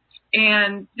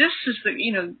 And this is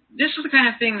the kind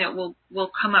of thing that will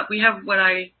come up. We have what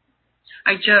I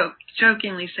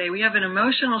jokingly say, we have an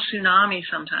emotional tsunami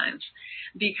sometimes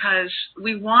because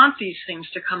we want these things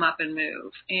to come up and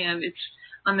move. And it's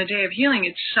on the Day of Healing,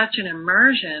 it's such an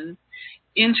immersion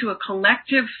into a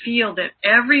collective field that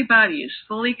everybody is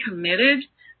fully committed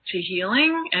to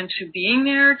healing and to being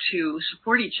there to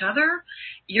support each other.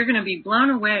 You're going to be blown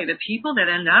away. The people that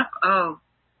end up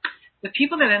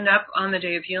on the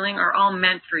Day of Healing are all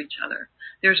meant for each other.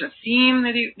 There's a theme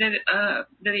that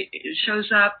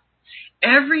shows up.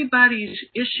 Everybody's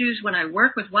issues, when I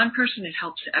work with one person, it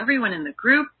helps everyone in the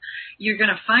group. You're going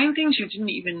to find things you didn't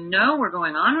even know were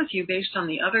going on with you based on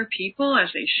the other people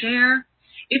as they share.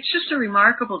 It's just a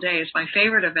remarkable day. It's my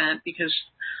favorite event because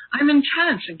I'm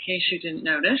intense, in case you didn't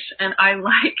notice, and I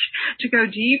like to go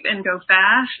deep and go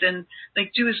fast and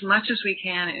do as much as we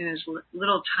can in as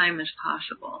little time as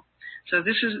possible. So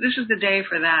this is the day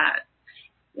for that.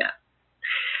 Yeah.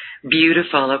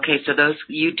 Beautiful. Okay, so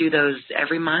you do those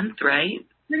every month, right?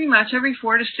 Pretty much every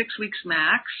 4 to 6 weeks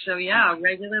max. So yeah,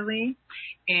 regularly,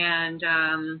 and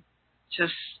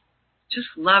just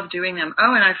love doing them.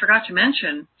 Oh, and I forgot to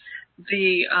mention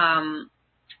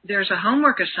there's a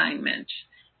homework assignment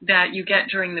that you get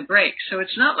during the break. So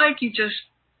it's not like you just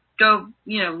go,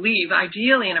 leave.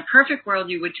 Ideally, in a perfect world,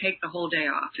 you would take the whole day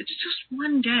off. It's just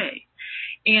one day.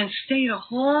 And stay the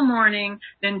whole morning,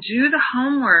 then do the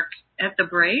homework at the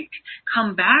break,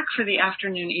 come back for the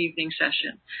afternoon evening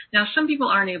session. Now, some people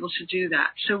aren't able to do that,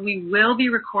 so we will be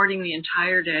recording the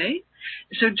entire day.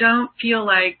 So don't feel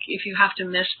like if you have to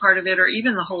miss part of it or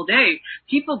even the whole day.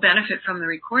 People benefit from the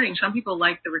recording. Some people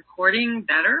like the recording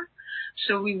better.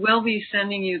 So we will be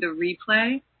sending you the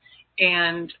replay.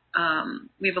 And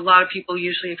we have a lot of people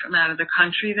usually from out of the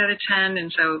country that attend,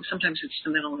 and so sometimes it's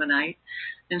the middle of the night.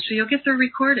 And so you'll get the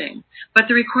recording. But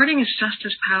the recording is just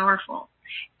as powerful.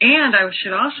 And I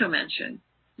should also mention,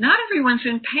 not everyone's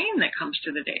in pain that comes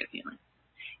to the Day of Healing.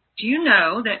 Do you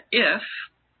know that if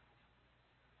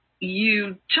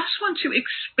you just want to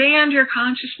expand your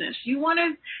consciousness, you want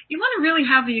to really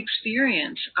have the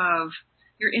experience of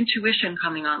your intuition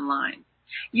coming online.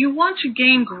 You want to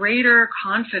gain greater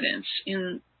confidence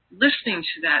in listening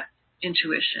to that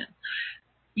intuition.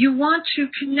 You want to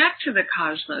connect to the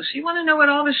cosmos. You want to know what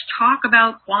all this talk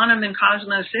about quantum and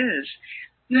cosmos is.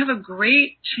 You have a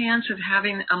great chance of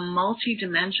having a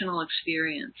multi-dimensional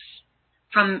experience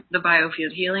from the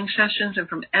biofield healing sessions and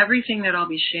from everything that I'll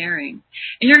be sharing.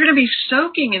 And you're going to be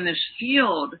soaking in this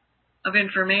field of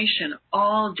information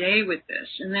all day with this,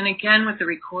 and then again with the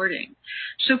recording.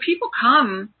 So people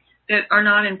come that are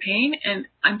not in pain, and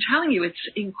I'm telling you, it's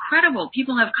incredible.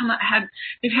 People have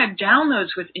they've had downloads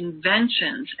with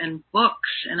inventions and books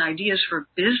and ideas for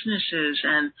businesses,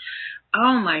 and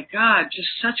oh my God, just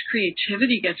such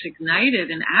creativity gets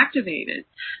ignited and activated.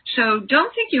 So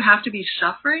don't think you have to be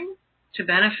suffering to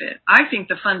benefit. I think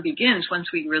the fun begins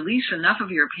once we release enough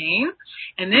of your pain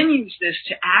and then use this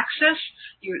to access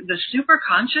the super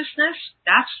consciousness.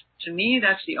 To me,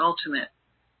 that's the ultimate.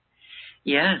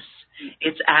 Yes.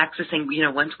 It's accessing,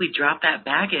 once we drop that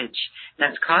baggage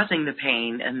that's causing the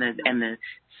pain and the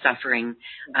suffering,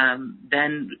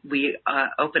 then we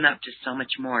open up to so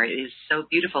much more. It is so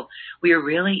beautiful. We are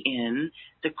really in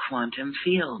the quantum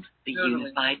field, the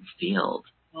unified field.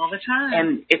 All the time.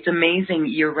 And it's amazing.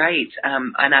 You're right.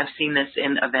 And I've seen this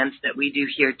in events that we do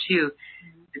here too.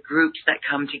 The groups that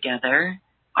come together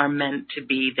are meant to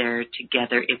be there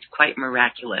together. It's quite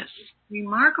miraculous.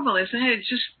 Remarkable, isn't it? It's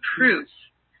just proof,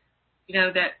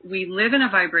 that we live in a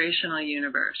vibrational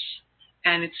universe,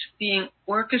 and it's being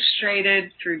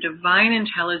orchestrated through divine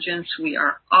intelligence. We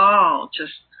are all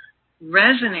just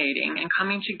resonating and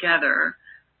coming together,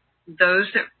 those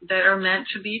that are meant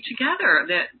to be together,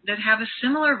 that have a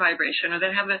similar vibration, or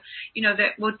that have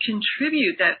that would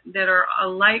contribute, that are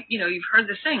alike. You've heard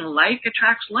the saying, like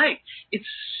attracts like. It's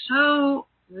so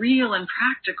real and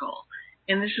practical.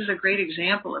 And this is a great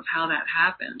example of how that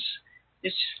happens.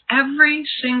 It's every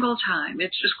single time.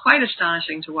 It's just quite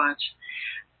astonishing to watch.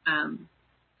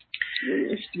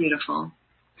 It's beautiful.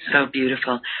 So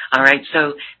beautiful. All right.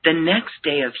 So the next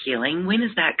day of healing, when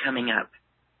is that coming up?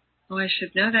 Oh, I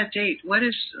should know that date. What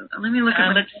is, let me look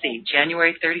at let's see.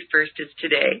 January 31st is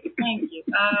today. Thank you.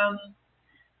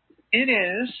 It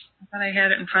is. I thought I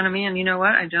had it in front of me, and you know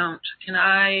what? I don't.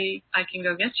 I can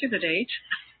go get you the date.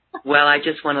 Well, I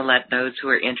just want to let those who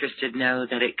are interested know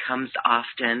that it comes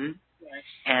often, yes,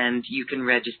 and you can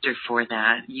register for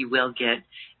that. You will get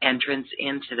entrance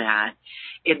into that.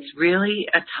 It's really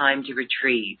a time to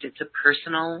retreat. It's a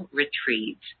personal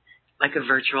retreat, like a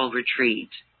virtual retreat.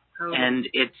 Oh. And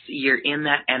you're in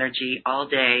that energy all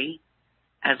day,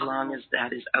 as long as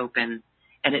that is open,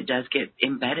 and it does get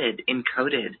embedded,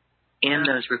 encoded in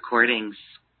those recordings.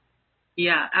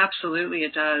 Yeah, absolutely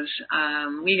it does.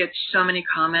 We get so many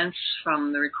comments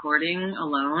from the recording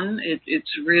alone. It's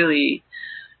really,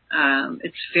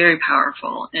 it's very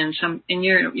powerful. And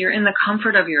you're in the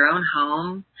comfort of your own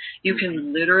home. You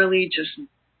can literally just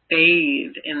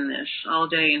bathe in this all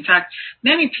day. In fact,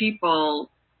 many people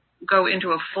go into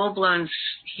a full-blown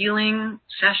healing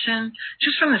session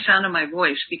just from the sound of my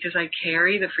voice, because I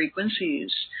carry the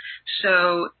frequencies.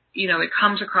 So, it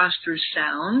comes across through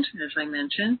sound, as I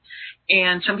mentioned,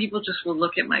 and some people just will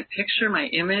look at my picture, my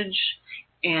image,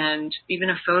 and even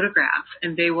a photograph,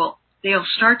 and they'll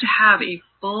start to have a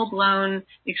full-blown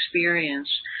experience.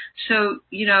 So,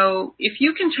 if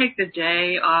you can take the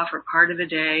day off or part of the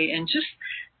day and just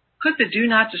put the do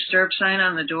not disturb sign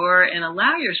on the door and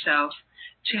allow yourself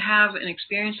to have an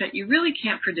experience that you really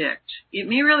can't predict. It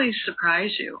may really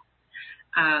surprise you,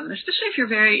 especially if you're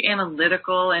very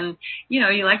analytical and,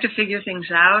 you like to figure things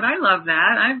out. I love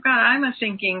that. I'm a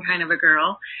thinking kind of a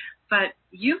girl, but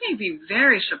you may be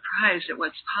very surprised at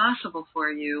what's possible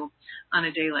for you on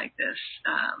a day like this.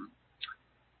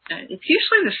 It's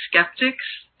usually the skeptics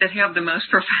that have the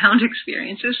most profound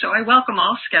experiences, so I welcome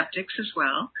all skeptics as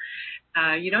well.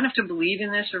 You don't have to believe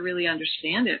in this or really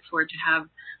understand it for it to have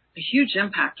a huge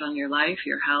impact on your life,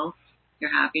 your health, your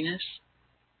happiness.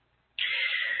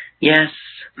 Yes,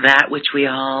 that which we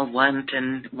all want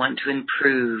to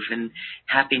improve, and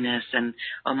happiness, and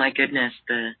oh my goodness,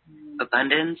 the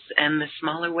abundance and the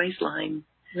smaller waistline.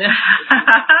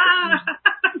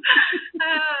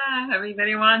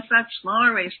 Everybody wants that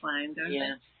smaller waistline, don't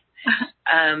yes.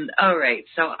 they? All right,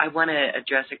 so I want to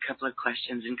address a couple of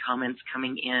questions and comments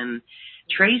coming in.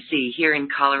 Tracy here in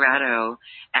Colorado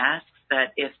asks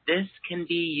that if this can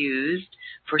be used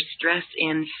for stress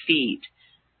in feet.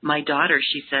 My daughter,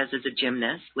 she says, is a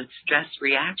gymnast with stress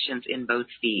reactions in both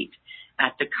feet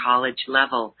at the college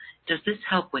level. Does this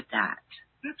help with that?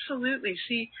 Absolutely.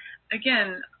 See,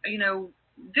 again,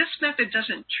 this method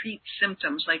doesn't treat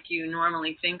symptoms like you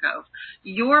normally think of.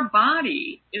 Your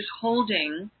body is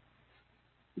holding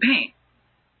pain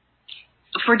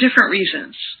for different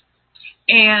reasons.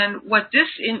 And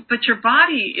but your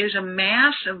body is a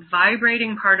mass of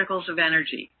vibrating particles of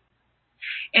energy.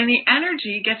 And the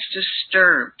energy gets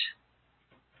disturbed.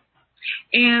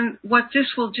 And what this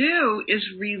will do is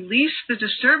release the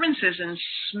disturbances and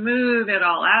smooth it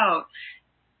all out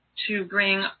to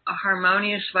bring a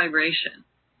harmonious vibration.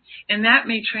 And that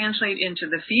may translate into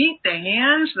the feet, the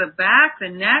hands, the back, the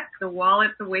neck, the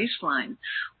wallet, the waistline,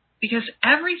 because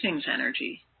everything's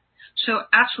energy. So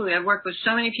absolutely, I've worked with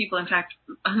so many people. In fact,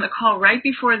 on the call right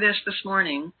before this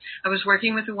morning, I was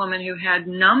working with a woman who had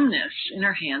numbness in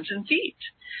her hands and feet.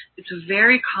 It's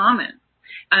very common.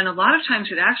 And a lot of times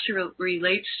it actually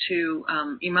relates to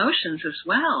emotions as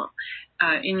well.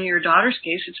 In your daughter's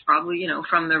case, it's probably,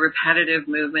 from the repetitive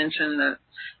movements and the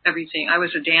everything. I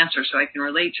was a dancer, so I can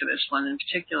relate to this one in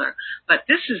particular. But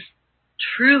this is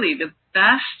truly the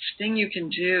best thing you can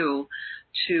do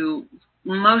to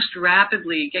most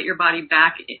rapidly get your body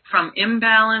back from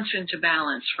imbalance into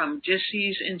balance, from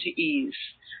dis-ease into ease.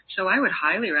 So I would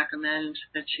highly recommend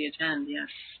that she attend, yes.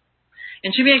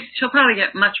 And she'll probably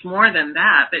get much more than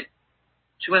that, but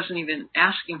she wasn't even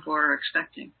asking for or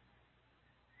expecting.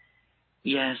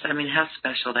 Yes, I mean, how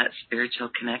special that spiritual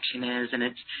connection is, and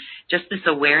it's just this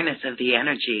awareness of the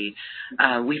energy.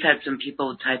 We've had some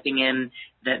people typing in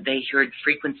that they heard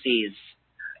frequencies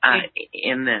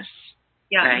in this,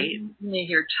 right? When they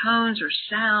hear tones or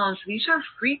sounds, these are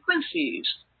frequencies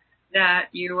that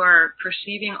you are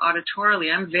perceiving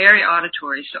auditorily. I'm very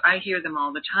auditory, so I hear them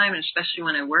all the time, and especially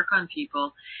when I work on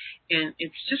people, and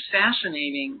it's just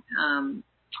fascinating,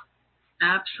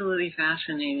 absolutely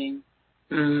fascinating.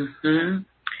 Mm-hmm.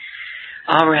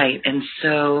 All right. And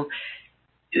so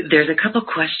there's a couple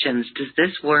questions. Does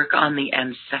this work on the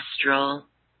ancestral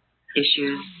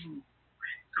issues?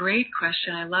 Great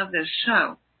question. I love this.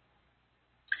 So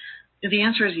the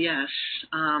answer is yes.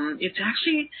 It's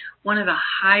actually one of the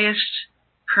highest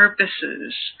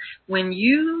purposes. When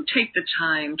you take the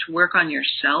time to work on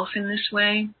yourself in this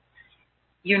way,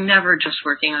 you're never just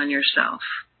working on yourself.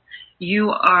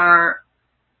 You are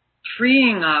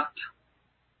freeing up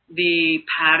the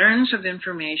patterns of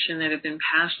information that have been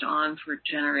passed on for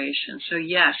generations. So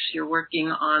yes, you're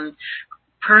working on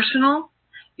personal,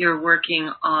 you're working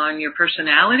on your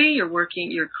personality,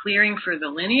 you're clearing for the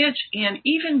lineage, and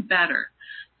even better,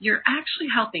 you're actually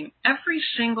helping every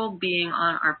single being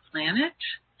on our planet,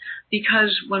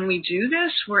 because when we do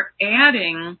this, we're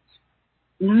adding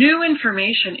new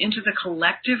information into the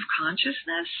collective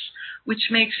consciousness,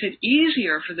 which makes it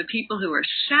easier for the people who are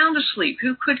sound asleep,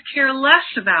 who could care less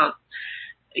about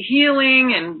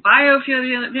healing and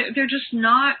biofeeling. They're just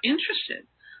not interested.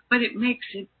 But it makes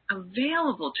it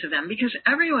available to them, because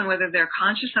everyone, whether they're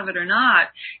conscious of it or not,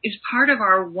 is part of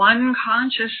our one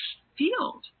conscious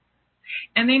field.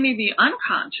 And they may be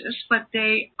unconscious, but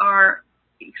they're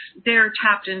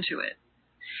tapped into it.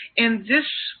 And this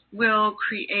will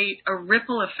create a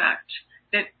ripple effect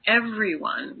that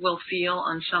everyone will feel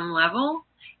on some level,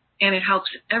 and it helps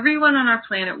everyone on our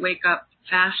planet wake up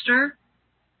faster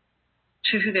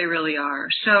to who they really are.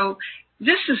 So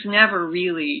this is never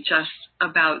really just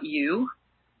about you,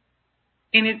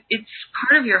 and it's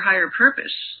part of your higher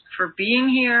purpose for being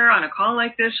here on a call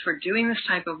like this, for doing this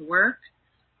type of work.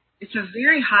 It's a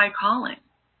very high calling.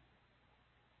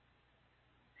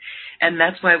 And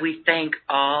that's why we thank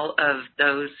all of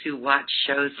those who watch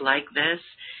shows like this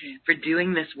for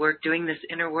doing this work, doing this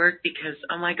inner work, because,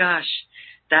 oh my gosh,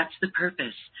 that's the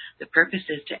purpose. The purpose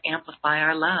is to amplify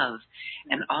our love.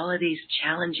 And all of these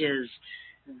challenges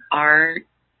are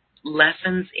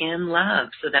lessons in love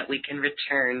so that we can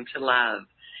return to love.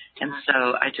 And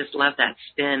so I just love that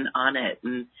spin on it.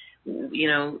 And, you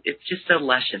know, it's just so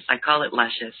luscious. I call it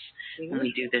luscious when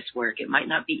we do this work. It might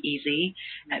not be easy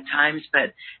at times,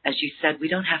 but as you said, we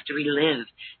don't have to relive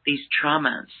these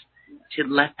traumas to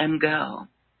let them go.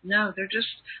 No, they're just,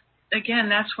 again,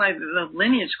 that's why the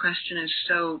lineage question is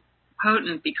so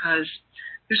potent, because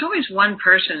there's always one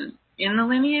person in the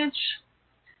lineage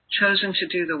chosen to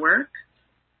do the work.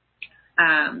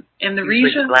 And the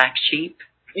reason... the black sheep.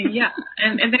 Yeah,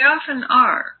 and they often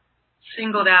are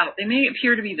singled out. They may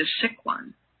appear to be the sick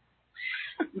one.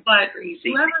 But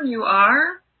whoever you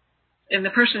are, and the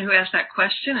person who asked that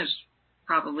question is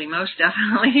probably most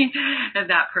definitely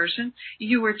that person,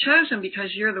 you were chosen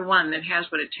because you're the one that has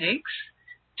what it takes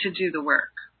to do the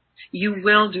work. You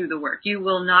will do the work. You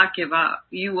will not give up.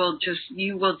 You will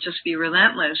just be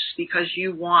relentless because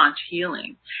you want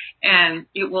healing, and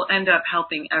it will end up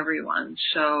helping everyone.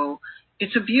 So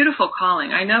it's a beautiful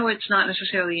calling. I know it's not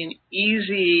necessarily an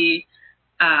easy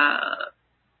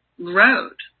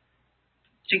road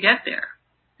to get there,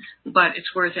 but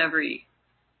it's worth every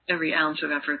ounce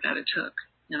of effort that it took,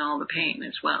 and all the pain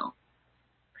as well.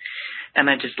 And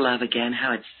I just love, again,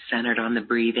 how it's centered on the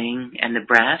breathing and the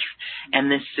breath and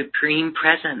this supreme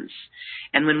presence.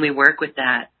 And when we work with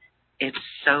that, it's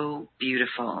so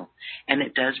beautiful, and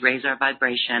it does raise our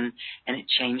vibration, and it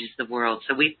changes the world.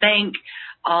 So we thank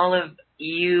all of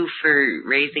you for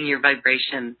raising your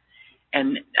vibration.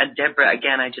 And Deborah,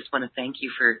 again, I just want to thank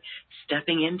you for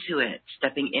stepping into it,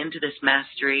 stepping into this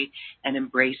mastery and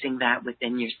embracing that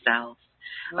within yourself.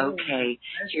 Okay,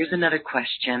 here's another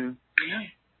question. Yeah.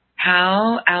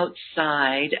 How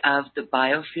outside of the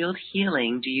biofield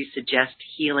healing do you suggest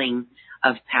healing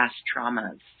of past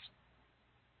traumas?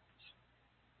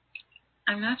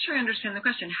 I'm not sure I understand the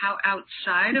question. How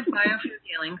outside of biofield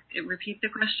healing? Repeat the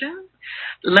question.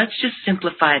 Let's just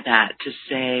simplify that to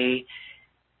say,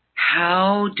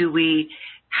 how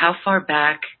far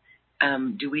back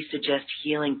do we suggest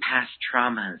healing past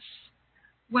traumas?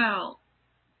 Well,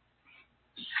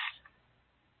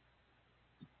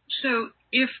 so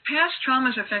if past trauma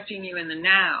is affecting you in the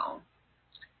now,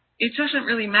 it doesn't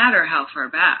really matter how far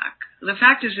back. The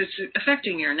fact is it's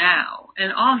affecting your now,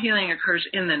 and all healing occurs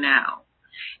in the now.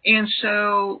 And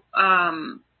so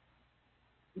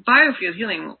biofield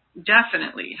healing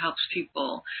definitely helps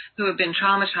people who have been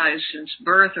traumatized since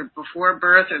birth or before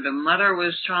birth, or the mother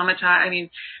was traumatized. I mean,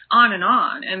 on and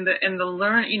on. And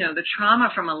the trauma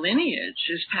from a lineage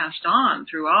is passed on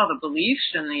through all the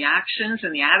beliefs and the actions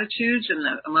and the attitudes and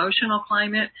the emotional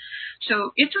climate.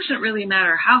 So it doesn't really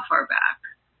matter how far back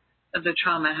the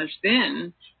trauma has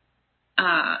been.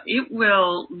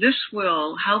 This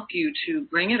will help you to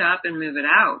bring it up and move it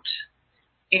out.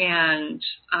 And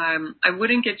I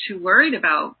wouldn't get too worried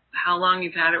about how long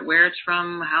you've had it, where it's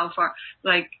from, how far.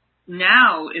 Like,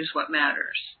 now is what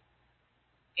matters.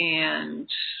 And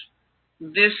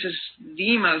this is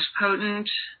the most potent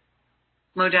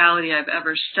modality I've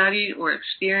ever studied or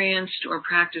experienced or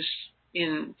practiced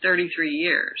in 33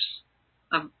 years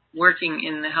of working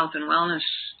in the health and wellness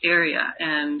area.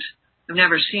 And I've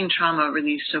never seen trauma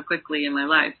released so quickly in my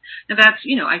life. Now that's,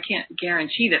 I can't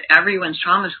guarantee that everyone's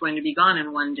trauma is going to be gone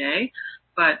in one day,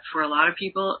 but for a lot of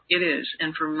people it is.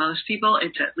 And for most people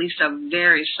it's at least a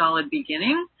very solid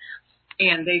beginning,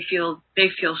 and they feel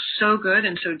so good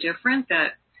and so different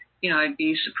that, I'd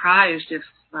be surprised if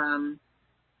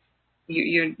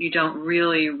you don't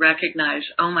really recognize,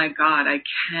 oh my God, I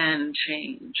can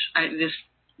change.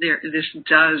 This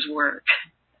does work.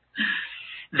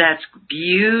 That's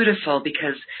beautiful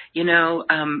because,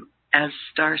 as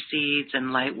star seeds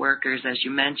and light workers, as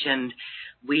you mentioned,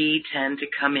 we tend to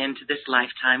come into this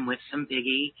lifetime with some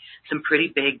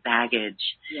pretty big baggage.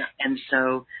 Yeah. And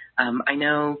so I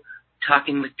know,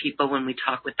 talking with people, when we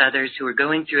talk with others who are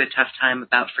going through a tough time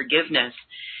about forgiveness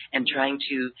and trying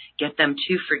to get them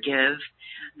to forgive,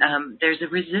 there's a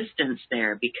resistance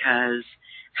there, because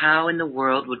how in the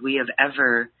world would we have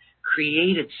ever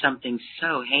created something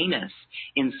so heinous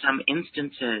in some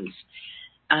instances?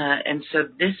 And so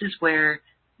this is where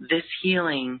this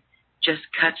healing just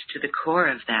cuts to the core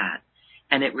of that.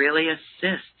 And it really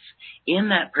assists in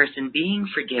that person being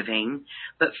forgiving,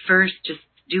 but first just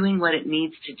doing what it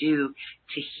needs to do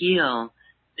to heal.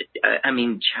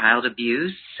 Child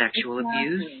abuse, sexual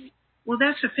abuse. Well,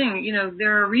 that's the thing.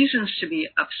 There are reasons to be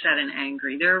upset and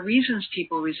angry. There are reasons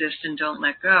people resist and don't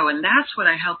let go. And that's what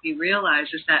I help you realize,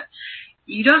 is that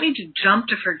you don't need to jump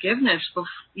to forgiveness.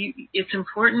 It's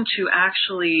important to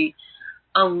actually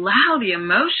allow the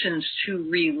emotions to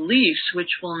release,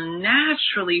 which will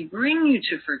naturally bring you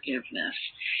to forgiveness.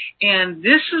 And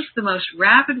this is the most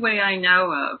rapid way I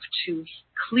know of to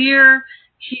clear,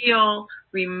 heal,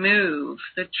 remove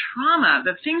the trauma,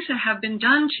 the things that have been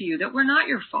done to you that were not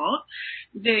your fault,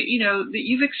 that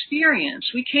you've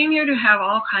experienced. We came here to have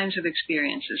all kinds of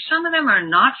experiences. Some of them are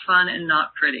not fun and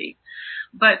not pretty,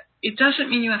 but it doesn't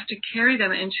mean you have to carry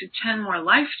them into 10 more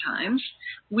lifetimes.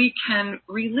 We can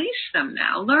release them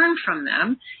now, learn from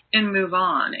them, and move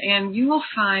on. And you will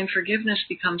find forgiveness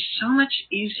becomes so much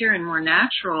easier and more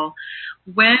natural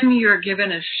when you're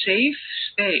given a safe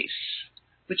space,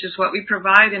 which is what we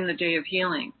provide in the Day of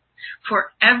Healing,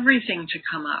 for everything to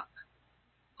come up.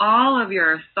 All of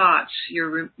your thoughts,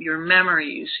 your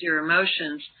memories, your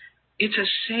emotions, it's a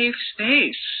safe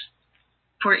space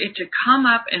for it to come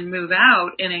up and move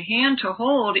out, and a hand to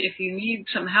hold if you need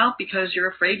some help because you're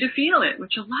afraid to feel it,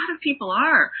 which a lot of people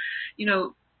are.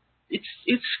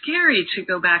 It's scary to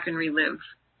go back and relive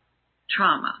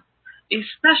trauma,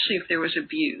 especially if there was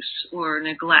abuse or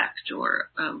neglect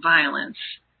or violence.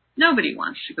 Nobody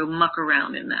wants to go muck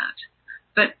around in that.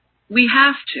 But we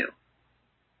have to.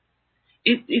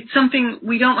 It's something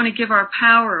we don't want to give our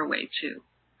power away to.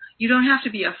 You don't have to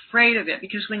be afraid of it,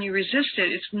 because when you resist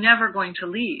it, it's never going to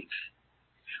leave.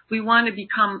 We want to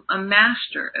become a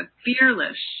master, a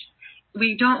fearless.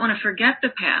 We don't want to forget the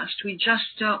past. We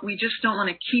just don't want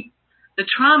to keep the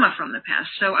trauma from the past.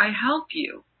 So I help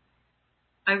you.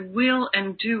 I will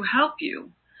and do help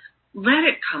you. Let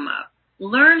it come up.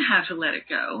 Learn how to let it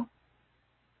go.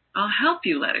 I'll help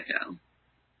you let it go.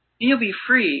 You'll be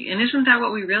free. And isn't that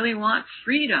what we really want?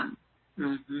 Freedom.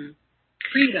 Mm-hmm.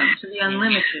 Freedom to be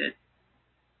unlimited.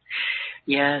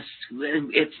 Yes,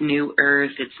 it's new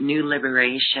earth, it's new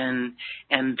liberation,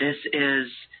 and this is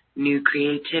new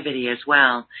creativity as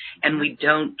well. And we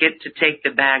don't get to take the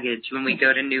baggage when we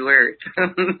go to New Earth.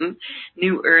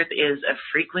 New Earth is a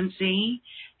frequency,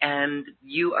 and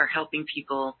you are helping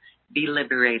people be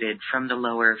liberated from the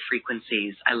lower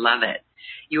frequencies. I love it.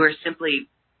 You are simply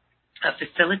a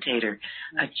facilitator,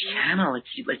 a channel.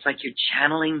 It's like you're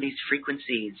channeling these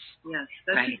frequencies. Yes,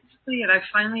 that's right? exactly it. I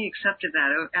finally accepted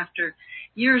that after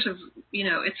years of,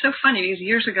 it's so funny because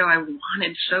years ago I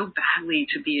wanted so badly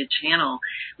to be a channel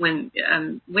when,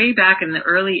 way back in the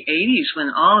early 80s when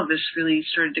all of this really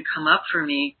started to come up for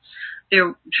me,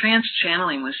 trance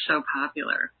channeling was so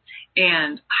popular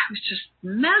and I was just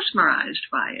mesmerized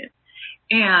by it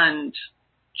and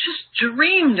just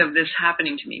dreamed of this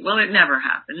happening to me. Well, it never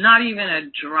happened, not even a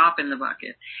drop in the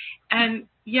bucket. And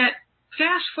yet,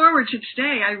 fast forward to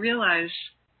today, I realize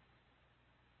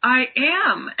I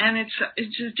am, and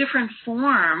it's a different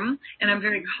form, and I'm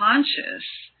very conscious,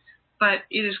 but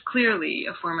it is clearly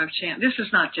a form of chant. This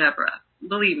is not Deborah.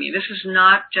 Believe me, this is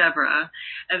not Deborah.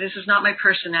 This is not my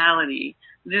personality.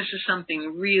 This is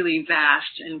something really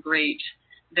vast and great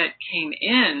that came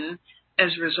in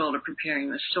as a result of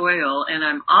preparing the soil, and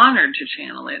I'm honored to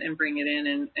channel it and bring it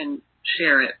in and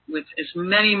share it with as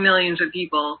many millions of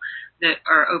people that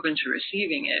are open to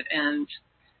receiving it. And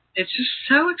it's just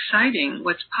so exciting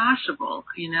what's possible.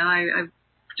 I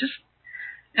just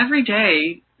every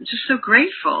day just so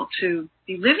grateful to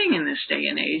be living in this day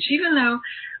and age, even though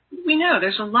we know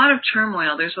there's a lot of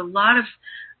turmoil, there's a lot of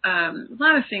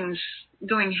things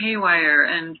going haywire,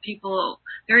 and people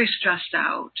very stressed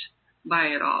out by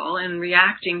it all and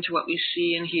reacting to what we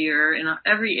see and hear in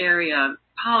every area,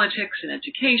 politics and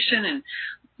education and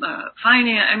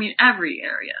finance, every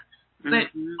area. But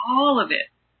all of it,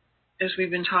 as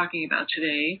we've been talking about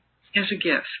today, is a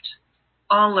gift.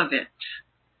 All of it.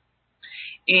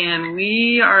 And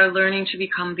we are learning to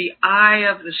become the eye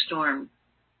of the storm.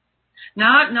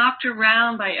 Not knocked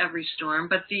around by every storm,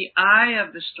 but the eye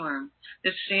of the storm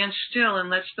that stands still and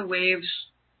lets the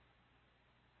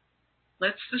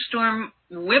storm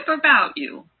whip about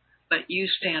you, but you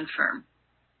stand firm.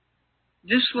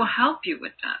 This will help you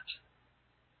with that.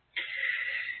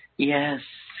 Yes,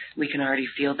 we can already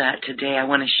feel that today. I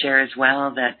want to share as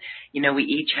well that, we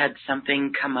each had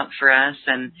something come up for us,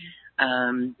 and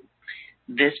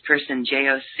this person,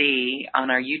 JOC,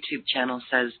 on our YouTube channel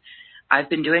says, I've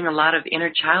been doing a lot of inner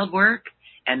child work,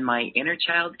 and my inner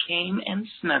child came and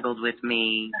snuggled with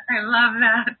me. I love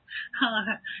that.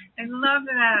 I love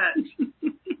that.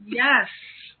 Yes.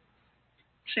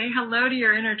 Say hello to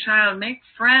your inner child. Make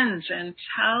friends and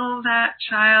tell that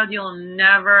child you'll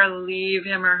never leave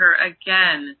him or her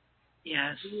again.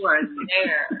 Yes. You are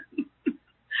there.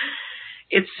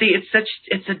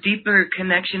 It's a deeper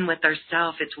connection with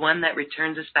ourself. It's one that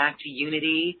returns us back to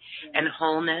unity and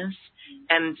wholeness.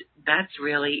 And that's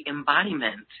really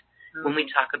embodiment when we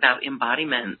talk about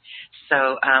embodiment.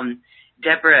 So,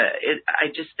 Deborah, I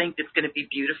just think it's going to be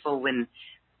beautiful when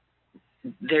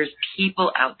there's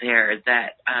people out there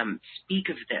that speak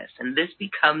of this, and this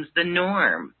becomes the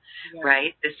norm,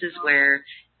 right? This is where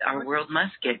our world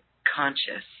must get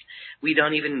conscious. We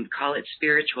don't even call it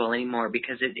spiritual anymore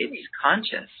because it's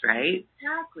conscious, right?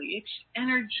 Exactly. It's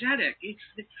energetic. It's,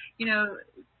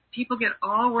 people get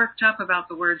all worked up about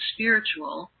the word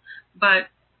spiritual, but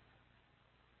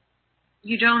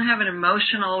you don't have an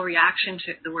emotional reaction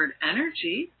to the word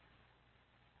energy.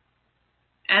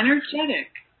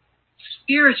 Energetic,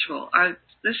 spiritual are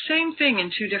the same thing in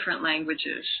two different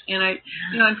languages. And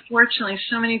unfortunately,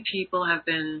 so many people have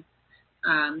been,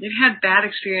 they've had bad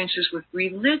experiences with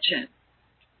religion.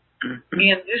 Mm-hmm.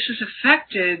 And this has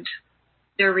affected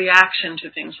their reaction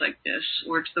to things like this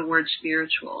or to the word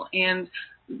spiritual. And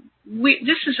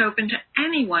this is open to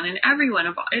anyone and everyone.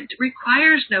 It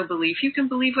requires no belief. You can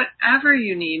believe whatever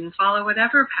you need and follow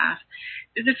whatever path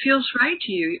that feels right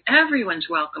to you. Everyone's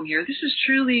welcome here. This is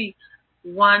truly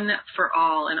one for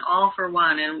all and all for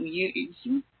one. And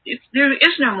there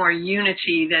is no more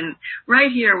unity than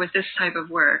right here with this type of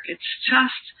work. It's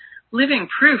just living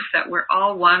proof that we're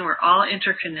all one. We're all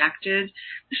interconnected.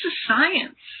 This is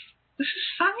science. This is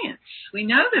science. We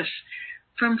know this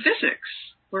from physics.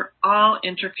 We're all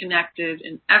interconnected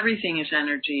and everything is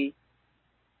energy.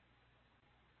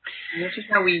 And this is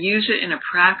how we use it in a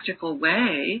practical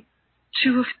way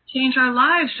to change our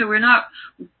lives. So we're not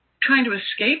trying to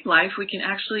escape life. We can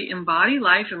actually embody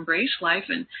life, embrace life,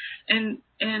 and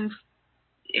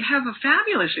have a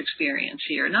fabulous experience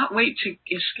here, not wait to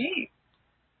escape.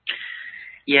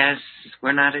 Yes,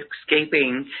 we're not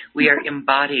escaping. We are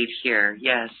embodied here.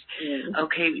 Yes.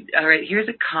 Okay. All right. Here's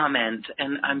a comment,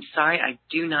 and I'm sorry, I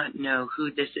do not know who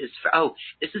this is for. Oh,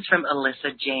 this is from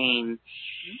Alyssa Jane.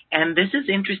 And this is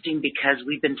interesting because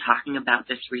we've been talking about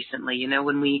this recently.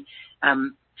 When we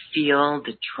feel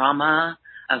the trauma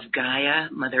of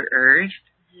Gaia, Mother Earth,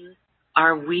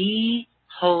 are we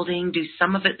holding,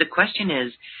 the question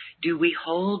is, do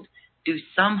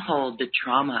some hold the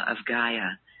trauma of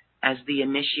Gaia? as the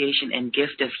initiation and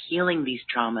gift of healing these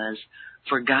traumas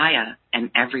for Gaia and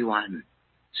everyone?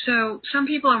 So some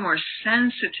people are more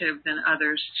sensitive than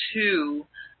others to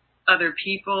other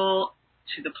people,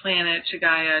 to the planet, to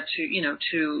Gaia,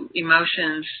 to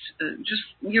emotions. Just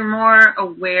you're more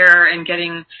aware and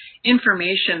getting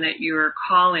information that you're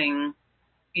calling,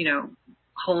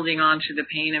 holding on to the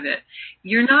pain of it.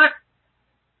 You're not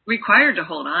required to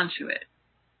hold on to it.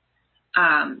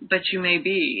 But you may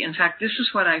be. In fact, this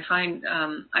is what I find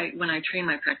when I train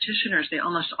my practitioners, they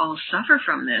almost all suffer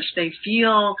from this. They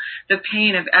feel the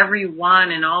pain of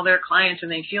everyone and all their clients,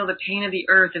 and they feel the pain of the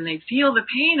earth, and they feel the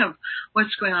pain of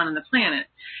what's going on the planet.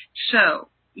 So,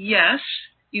 yes,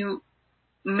 you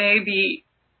may be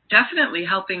definitely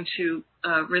helping to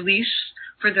release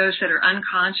for those that are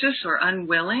unconscious or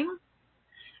unwilling.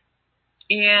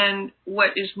 And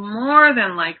what is more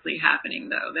than likely happening,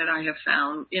 though, that I have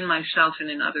found in myself and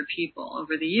in other people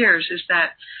over the years, is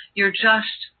that you're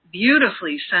just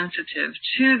beautifully sensitive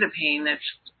to the pain that's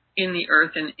in the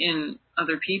earth and in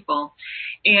other people,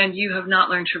 and you have not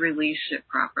learned to release it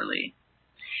properly.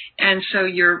 And so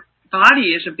your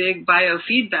body is a big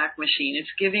biofeedback machine.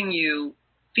 It's giving you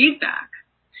feedback,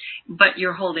 but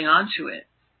you're holding on to it.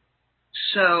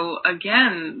 So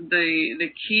again, the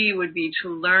key would be to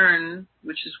learn,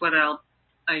 which is what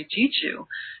I teach you,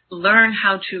 learn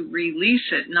how to release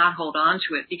it, not hold on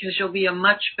to it, because you'll be a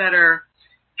much better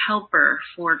helper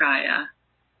for Gaia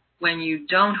when you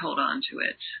don't hold on to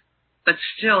it, but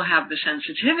still have the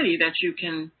sensitivity that you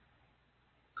can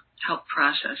help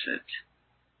process it.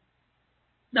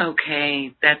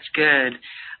 Okay, that's good.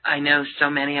 I know so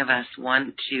many of us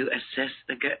want to assist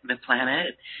the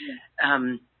planet.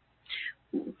 Yeah.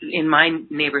 In my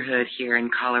neighborhood here in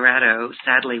Colorado,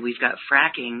 sadly, we've got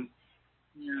fracking,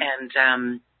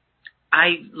 and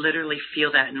I literally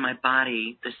feel that in my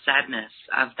body, the sadness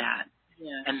of that.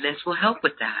 Yes. And this will help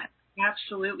with that.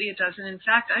 Absolutely, it does. And in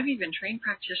fact, I've even trained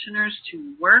practitioners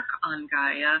to work on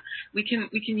Gaia. We can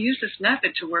use this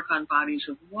method to work on bodies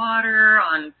of water,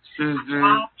 on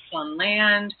crops, on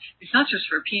land. It's not just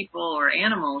for people or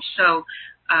animals. So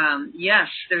yes,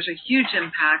 there's a huge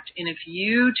impact, and if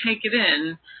you take it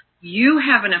in, you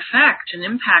have an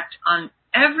impact on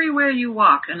everywhere you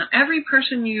walk and every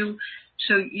person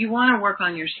so you want to work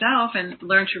on yourself and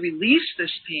learn to release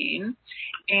this pain,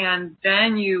 and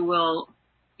then you will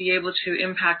be able to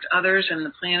impact others and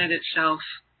the planet itself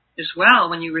as well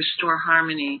when you restore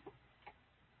harmony.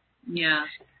 Yeah.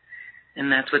 And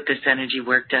that's what this energy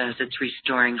work does. It's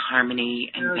restoring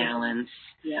harmony and balance.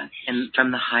 Yes. And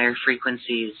from the higher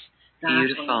frequencies. Exactly.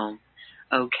 Beautiful.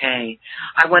 Okay.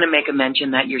 I want to make a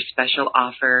mention that your special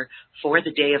offer for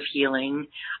the Day of Healing,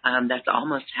 that's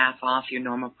almost half off your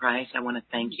normal price. I want to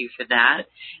thank you for that.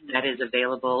 That is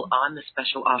available on the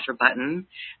special offer button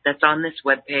that's on this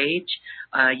webpage.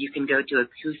 You can go to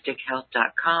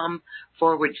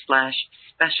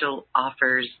acoustichealth.com/special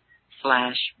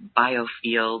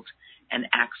offers/biofield and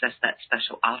access that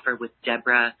special offer with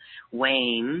Deborah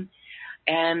Wayne.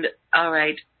 And, all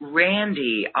right,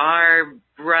 Randy, our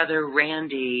brother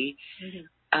Randy,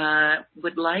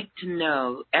 would like to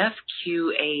know,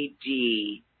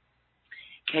 FQAD,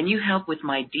 can you help with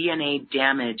my DNA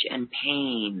damage and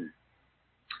pain?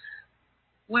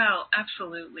 Well,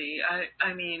 absolutely.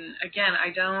 I mean, again, I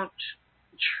don't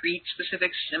treat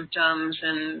specific symptoms,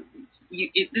 and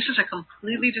this is a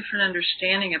completely different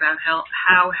understanding about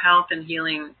how health and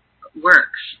healing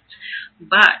works.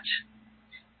 But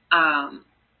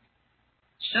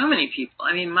so many people.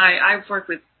 I mean, I've worked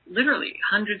with literally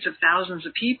hundreds of thousands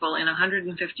of people in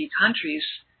 150 countries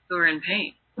who are in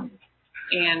pain.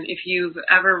 And if you've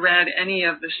ever read any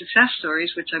of the success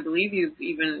stories, which I believe you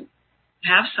even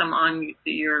have some on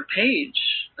your page,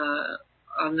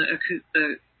 on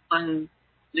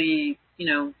the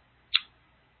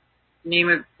name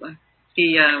of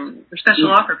the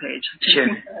special offer page. Sure.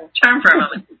 Charm for a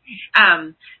moment.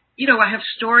 I have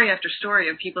story after story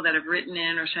of people that have written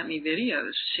in or sent me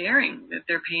videos sharing that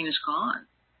their pain is gone.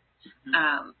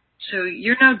 So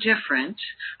you're no different.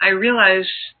 I realize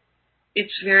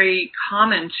it's very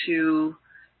common to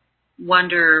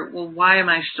wonder, well, why am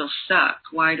I still stuck?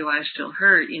 Why do I still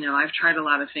hurt? I've tried a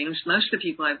lot of things. Most of the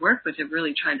people I've worked with have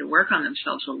really tried to work on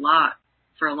themselves a lot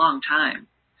for a long time.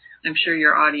 I'm sure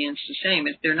your audience the same.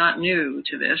 If they're not new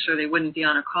to this, or they wouldn't be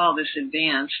on a call this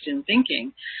advanced in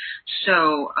thinking.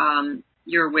 So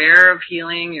you're aware of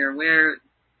healing. You're aware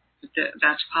that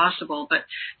that's possible. But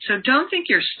so don't think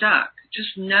you're stuck.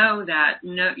 Just know that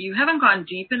you haven't gone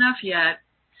deep enough yet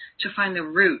to find the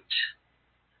root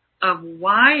of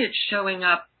why it's showing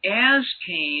up as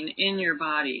pain in your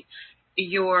body.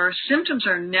 your symptoms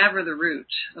are never the root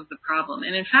of the problem.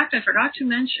 And in fact, I forgot to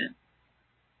mention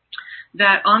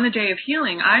that on the day of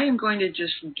healing, I am going to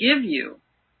just give you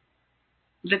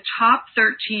the top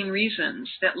 13 reasons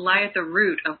that lie at the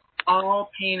root of all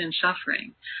pain and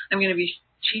suffering. I'm going to be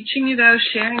teaching you those,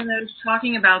 sharing those,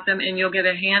 talking about them, and you'll get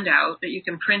a handout that you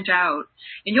can print out,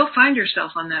 and you'll find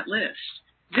yourself on that list.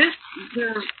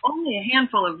 There's only a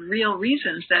handful of real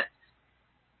reasons that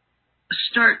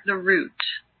start at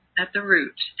the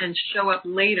root, and show up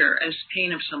later as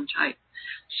pain of some type.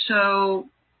 So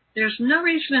there's no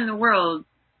reason in the world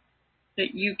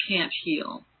that you can't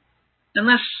heal,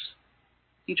 unless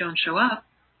you don't show up.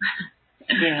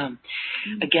 Yeah.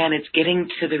 Again, it's getting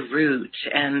to the root,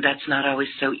 and that's not always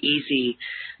so easy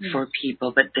for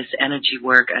people, but this energy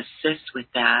work assists with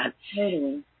that.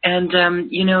 Totally. And,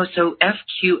 so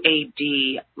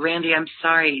FQAD, Randy, I'm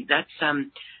sorry,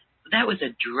 that was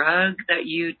a drug that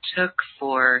you took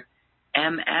for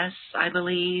MS, I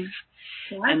believe.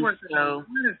 Well, I've worked with a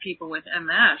lot of people with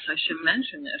MS. I should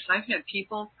mention this. I've had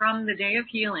people from the day of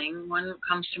healing, one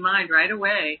comes to mind right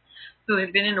away, who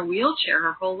had been in a wheelchair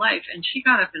her whole life, and she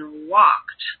got up and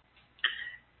walked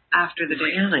after the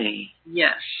day. Really?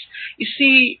 Yes. You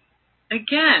see,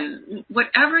 again,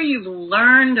 whatever you've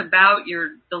learned about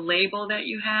the label that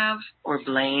you have, or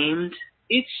blamed,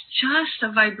 it's just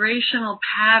a vibrational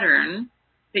pattern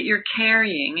that you're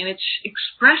carrying, and it's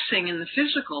expressing in the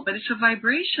physical, but it's a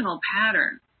vibrational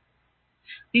pattern.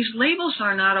 These labels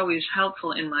are not always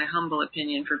helpful, in my humble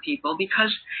opinion, for people,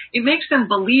 because it makes them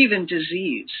believe in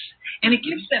disease, and it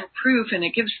gives them proof, and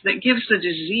it gives the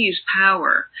disease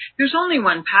power. There's only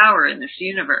one power in this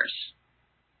universe,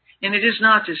 and it is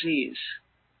not disease.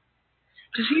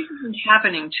 Disease isn't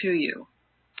happening to you.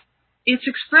 It's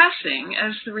expressing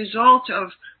as the result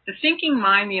of the thinking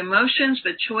mind, the emotions,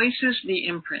 the choices, the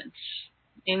imprints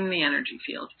in the energy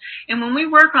field. And when we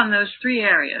work on those three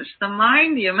areas, the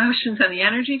mind, the emotions, and the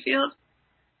energy field,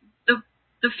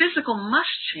 the physical must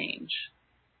change.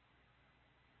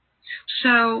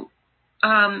 So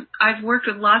I've worked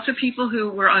with lots of people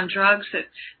who were on drugs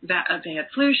that they had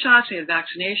flu shots, they had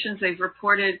vaccinations, they've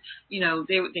reported,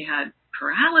 they had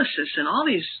paralysis and all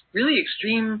these really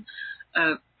extreme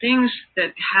things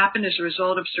that happened as a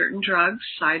result of certain drugs,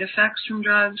 side effects from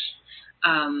drugs.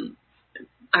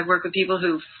 I've worked with people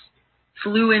who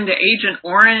flew into Agent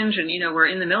Orange and, were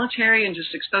in the military and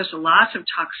just exposed to lots of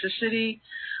toxicity,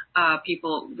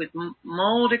 people with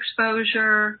mold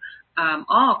exposure,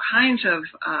 all kinds of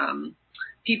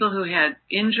people who had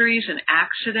injuries and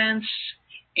accidents,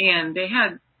 and they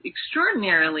had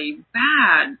extraordinarily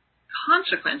bad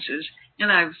consequences.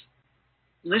 And I've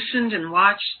listened and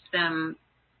watched them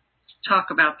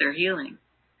talk about their healing,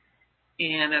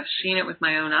 and I've seen it with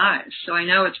my own eyes, so I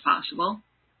know it's possible.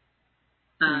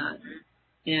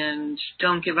 And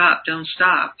don't give up, don't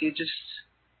stop. You just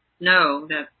know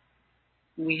that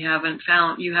you haven't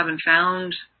found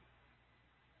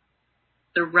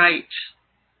the right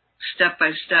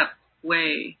step-by-step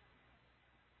way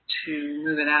to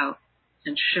move it out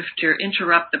and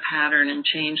interrupt the pattern and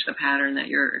change the pattern that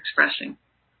you're expressing.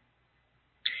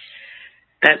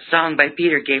 That song by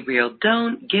Peter Gabriel,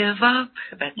 Don't Give Up.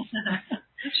 That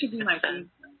should be my theme.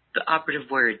 The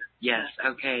operative word. Yes,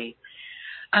 okay.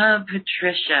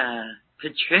 Patricia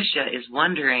is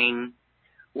wondering,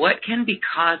 what can be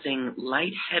causing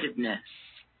lightheadedness?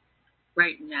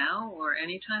 Right now or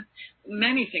anytime?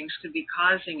 Many things could be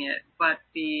causing it, but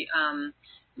the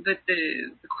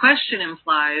question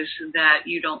implies that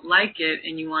you don't like it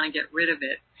and you want to get rid of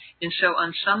it. And so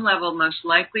on some level, most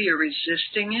likely you're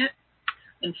resisting it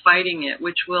and fighting it,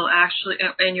 which will actually,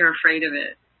 and you're afraid of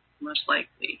it, most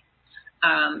likely.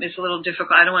 It's a little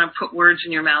difficult. I don't want to put words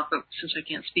in your mouth, but since I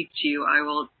can't speak to you, I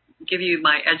will give you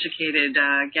my educated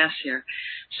guess here.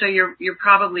 So you're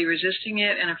probably resisting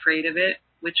it and afraid of it,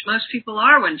 which most people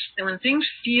are. When things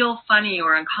feel funny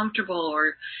or uncomfortable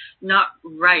or not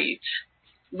right,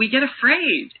 we get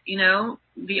afraid.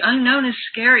 The unknown is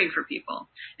scary for people.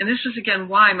 And this is, again,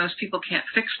 why most people can't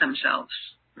fix themselves.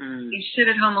 You sit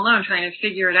at home alone trying to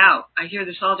figure it out. I hear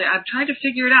this all day. I've tried to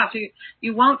figure it out.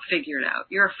 You won't figure it out.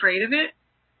 You're afraid of it.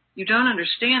 You don't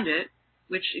understand it,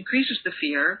 which increases the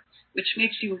fear, which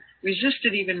makes you resist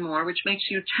it even more, which makes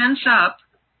you tense up,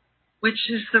 which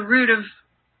is the root of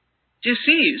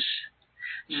disease.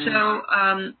 So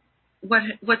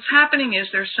what's happening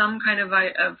is there's some kind of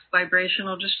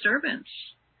vibrational disturbance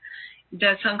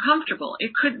that's uncomfortable.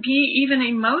 It could be even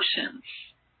emotions.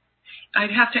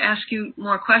 I'd have to ask you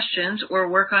more questions or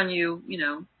work on you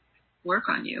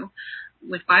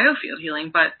with biofield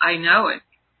healing, but I know it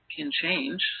can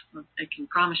change. I can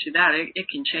promise you that it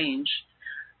can change.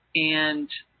 And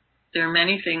there are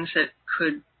many things that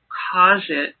could cause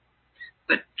it,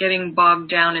 but getting bogged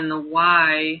down in the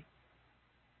why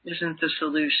isn't the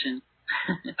solution.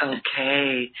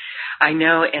 Okay. I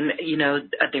know, and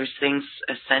there's things,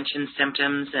 ascension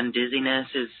symptoms and dizziness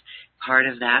is part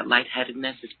of that,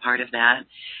 lightheadedness is part of that.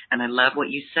 And I love what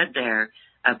you said there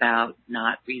about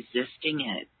not resisting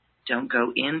it. Don't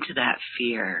go into that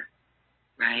fear,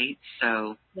 right?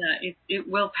 So yeah, it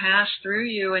will pass through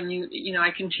you, and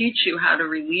I can teach you how to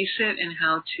release it and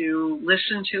how to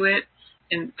listen to it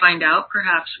and find out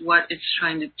perhaps what it's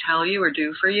trying to tell you or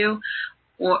do for you.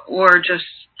 Or just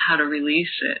how to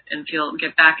release it and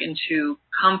get back into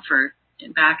comfort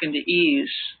and back into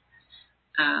ease.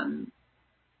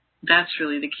 That's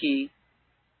really the key.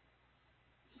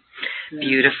 Yeah.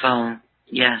 Beautiful.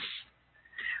 Yes.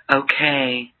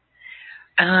 Okay.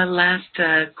 Last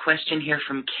question here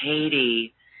from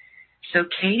Katie. So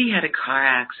Katie had a car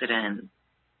accident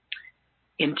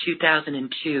in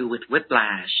 2002 with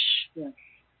whiplash. Yes.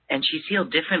 And she's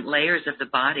healed different layers of the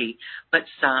body, but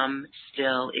some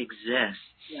still exist.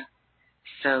 Yeah.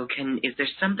 So is there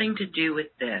something to do with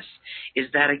this? Is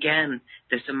that, again,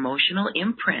 this emotional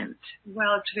imprint?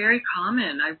 Well, it's very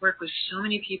common. I've worked with so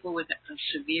many people with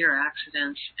severe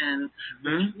accidents and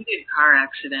repeated car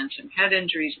accidents and head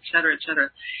injuries, et cetera, et cetera.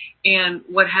 And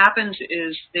what happens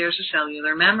is there's a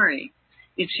cellular memory.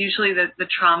 It's usually the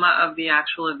trauma of the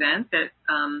actual event that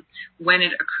when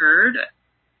it occurred,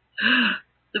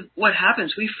 what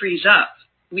happens? We freeze up.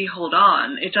 We hold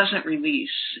on. It doesn't release.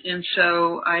 And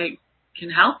so I can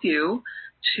help you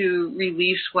to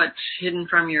release what's hidden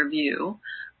from your view.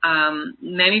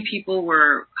 Many people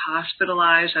were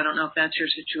hospitalized. I don't know if that's your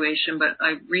situation, but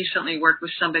I recently worked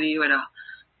with somebody who had a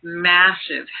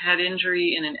massive head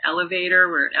injury in an elevator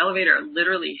where an elevator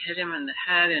literally hit him in the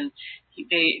head, and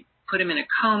they put him in a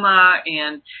coma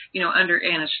and, under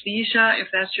anesthesia, if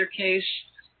that's your case.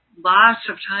 Lots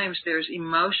of times there's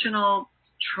emotional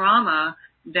trauma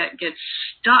that gets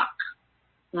stuck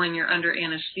when you're under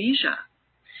anesthesia.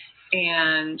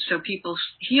 And so people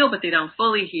heal, but they don't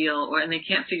fully heal, and they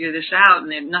can't figure this out,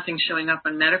 and nothing's showing up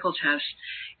on medical tests.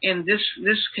 And this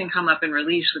can come up and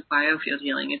release with biofield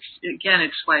healing.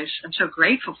 It's why I'm so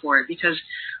grateful for it, because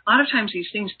a lot of times these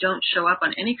things don't show up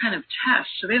on any kind of test,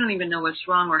 so they don't even know what's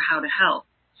wrong or how to help.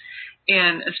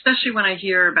 And especially when I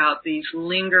hear about these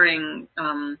lingering,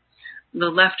 the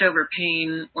leftover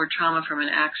pain or trauma from an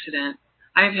accident,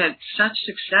 I've had such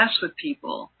success with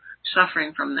people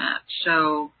suffering from that.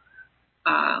 So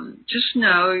just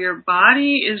know your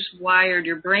body is wired,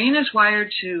 your brain is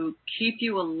wired to keep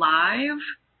you alive,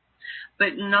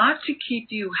 but not to keep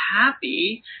you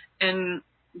happy. And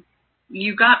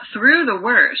you got through the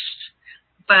worst,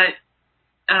 but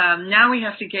now we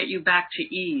have to get you back to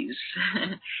ease.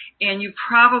 And you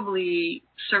probably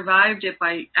survived it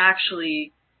by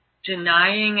actually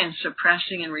denying and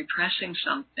suppressing and repressing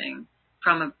something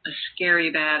from a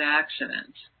scary bad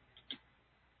accident.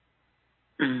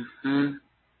 Mm-hmm.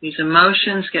 These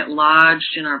emotions get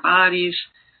lodged in our bodies,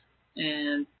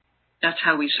 and that's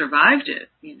how we survived it.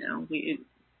 We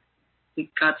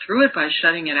got through it by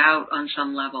shutting it out on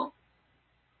some level.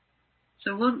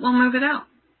 So we'll move it out.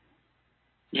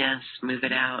 Yes, move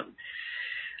it out.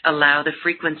 Allow the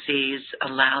frequencies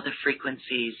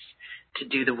to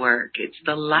do the work. It's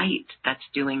the light that's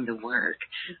doing the work.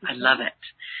 I love it.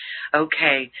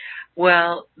 Okay.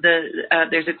 Well,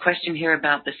 there's a question here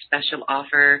about the special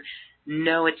offer.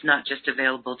 No, it's not just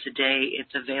available today.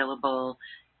 It's available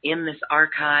in this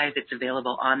archive. It's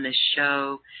available on this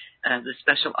show. The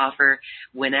special offer,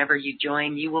 whenever you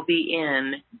join, you will be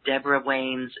in Deborah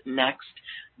Wayne's next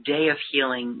Day of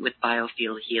Healing with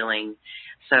Biofield Healing.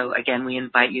 So again, we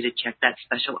invite you to check that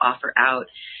special offer out.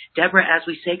 Deborah, as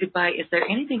we say goodbye, is there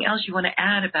anything else you want to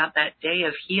add about that Day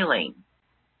of Healing?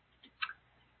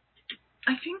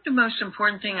 I think the most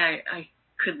important thing I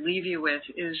could leave you with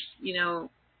is,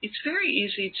 it's very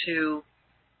easy to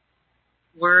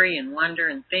worry and wonder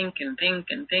and think and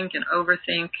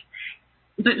overthink,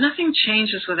 but nothing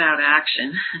changes without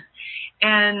action.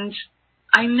 And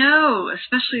I know,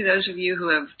 especially those of you who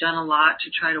have done a lot to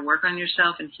try to work on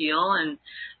yourself and heal, and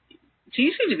it's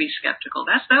easy to be skeptical.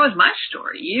 That was my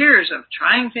story. Years of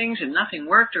trying things and nothing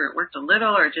worked, or it worked a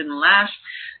little, or it didn't last.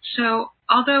 So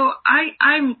although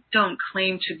I don't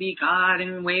claim to be God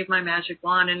and wave my magic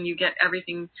wand and you get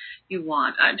everything you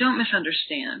want, don't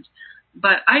misunderstand.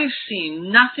 But I've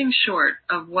seen nothing short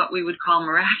of what we would call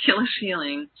miraculous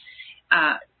healing.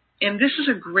 And this is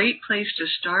a great place to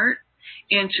start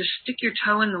and to stick your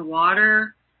toe in the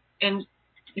water, and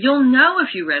you'll know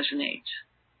if you resonate.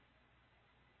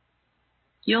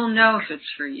 You'll know if it's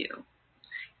for you.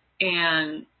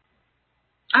 And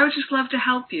I would just love to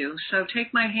help you. So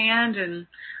take my hand and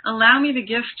allow me the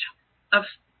gift of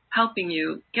helping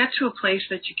you get to a place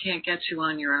that you can't get to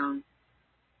on your own.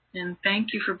 And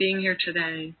thank you for being here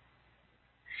today.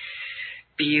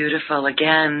 Beautiful.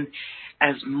 Again,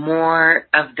 as more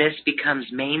of this becomes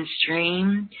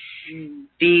mainstream,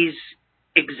 these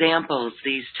examples,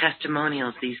 these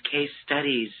testimonials, these case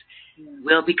studies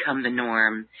will become the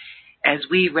norm. As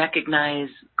we recognize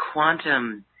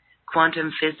quantum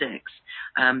physics,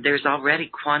 there's already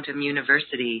Quantum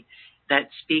University that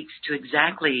speaks to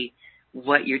exactly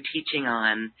what you're teaching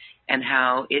on and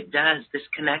how it does, this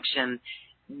connection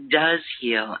does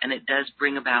heal and it does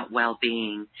bring about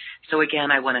well-being. So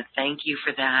again, I want to thank you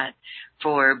for that,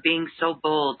 for being so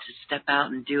bold to step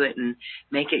out and do it and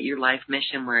make it your life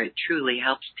mission where it truly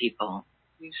helps people.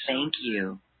 Thank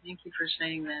you. Thank you for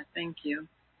saying that. Thank you.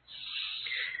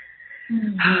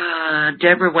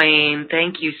 Deborah Wayne,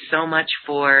 thank you so much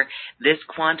for this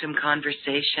quantum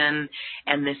conversation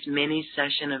and this mini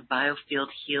session of biofield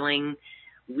healing.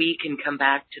 We can come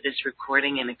back to this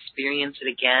recording and experience it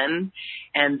again,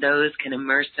 and those can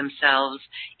immerse themselves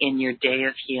in your day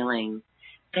of healing.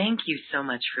 Thank you so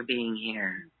much for being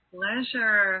here.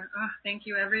 Pleasure. Oh, thank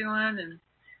you, everyone, and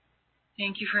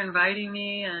thank you for inviting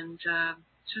me, and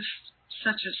just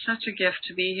such a gift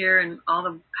to be here and all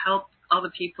the help, all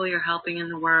the people you're helping in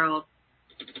the world.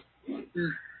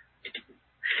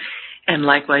 And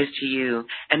likewise to you.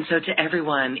 And so to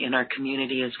everyone in our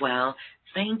community as well,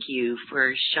 thank you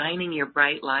for shining your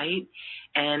bright light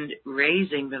and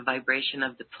raising the vibration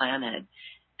of the planet.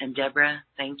 And Deborah,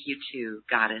 thank you too,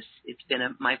 Goddess. It's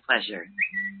been my pleasure.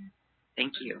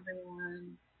 Thank you.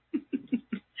 Everyone.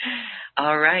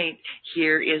 All right,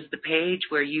 here is the page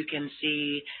where you can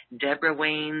see Deborah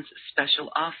Wayne's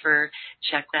special offer.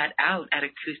 Check that out at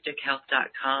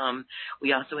acoustichealth.com.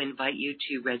 We also invite you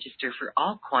to register for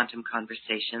all Quantum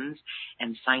Conversations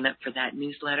and sign up for that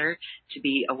newsletter to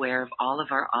be aware of all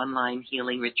of our online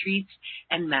healing retreats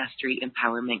and mastery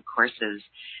empowerment courses.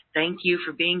 Thank you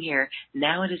for being here.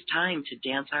 Now it is time to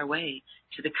dance our way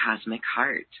to the cosmic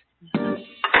heart.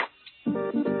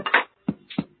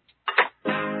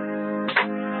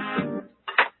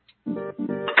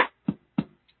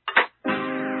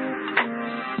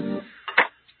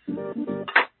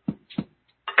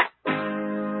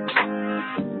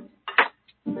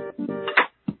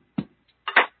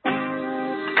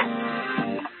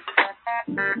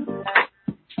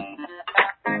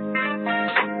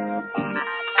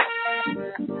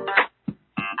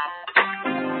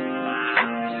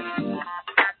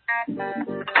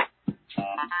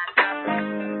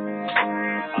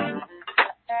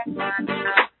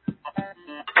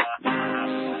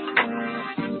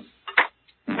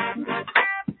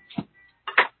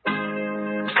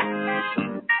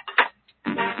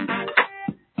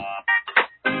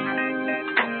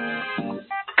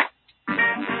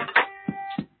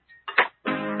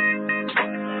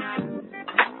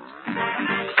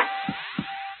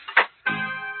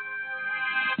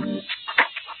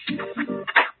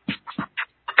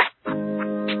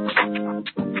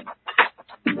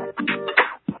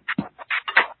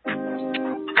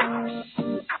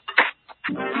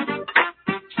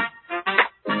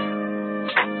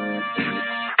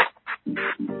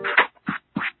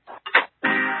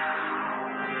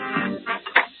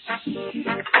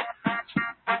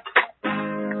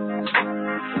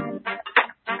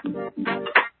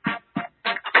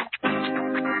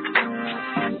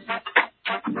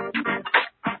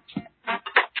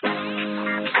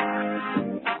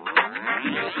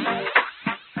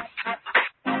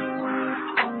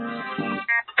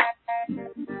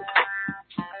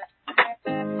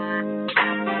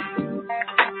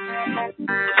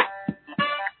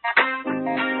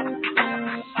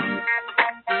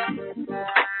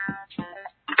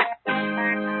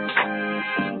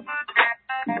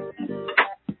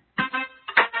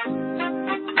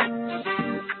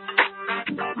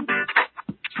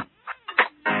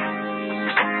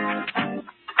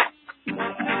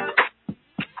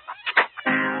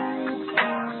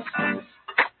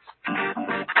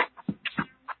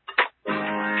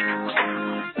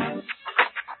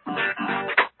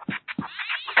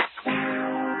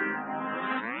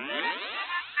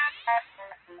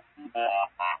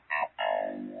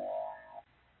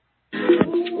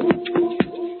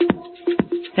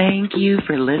 Thank you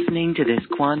for listening to this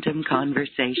quantum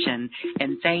conversation,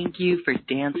 and thank you for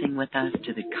dancing with us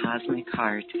to the cosmic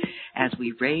heart. As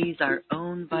we raise our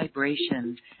own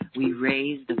vibration, we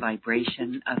raise the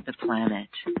vibration of the planet.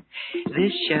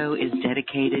 This show is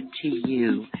dedicated to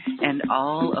you and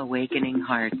all awakening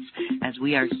hearts, as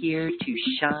we are here to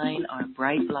shine our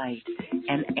bright light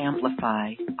and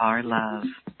amplify our love.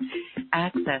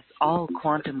 Access all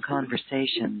quantum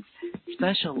conversations,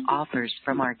 special offers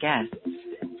from our guests,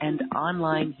 and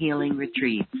online healing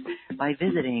retreats by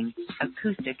visiting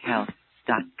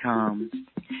acoustichealth.com.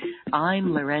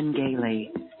 I'm Loren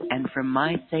Gailey, and from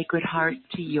my sacred heart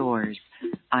to yours,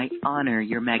 I honor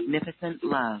your magnificent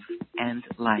love and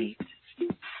light.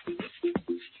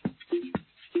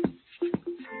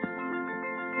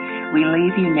 We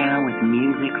leave you now with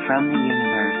music from the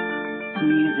universe.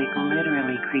 Music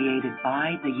literally created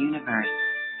by the universe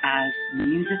as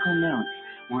musical notes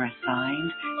were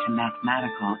assigned to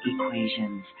mathematical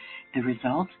equations. The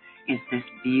result is this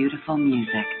beautiful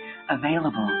music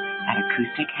available at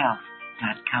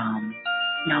acoustichealth.com.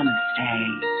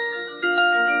 Namaste.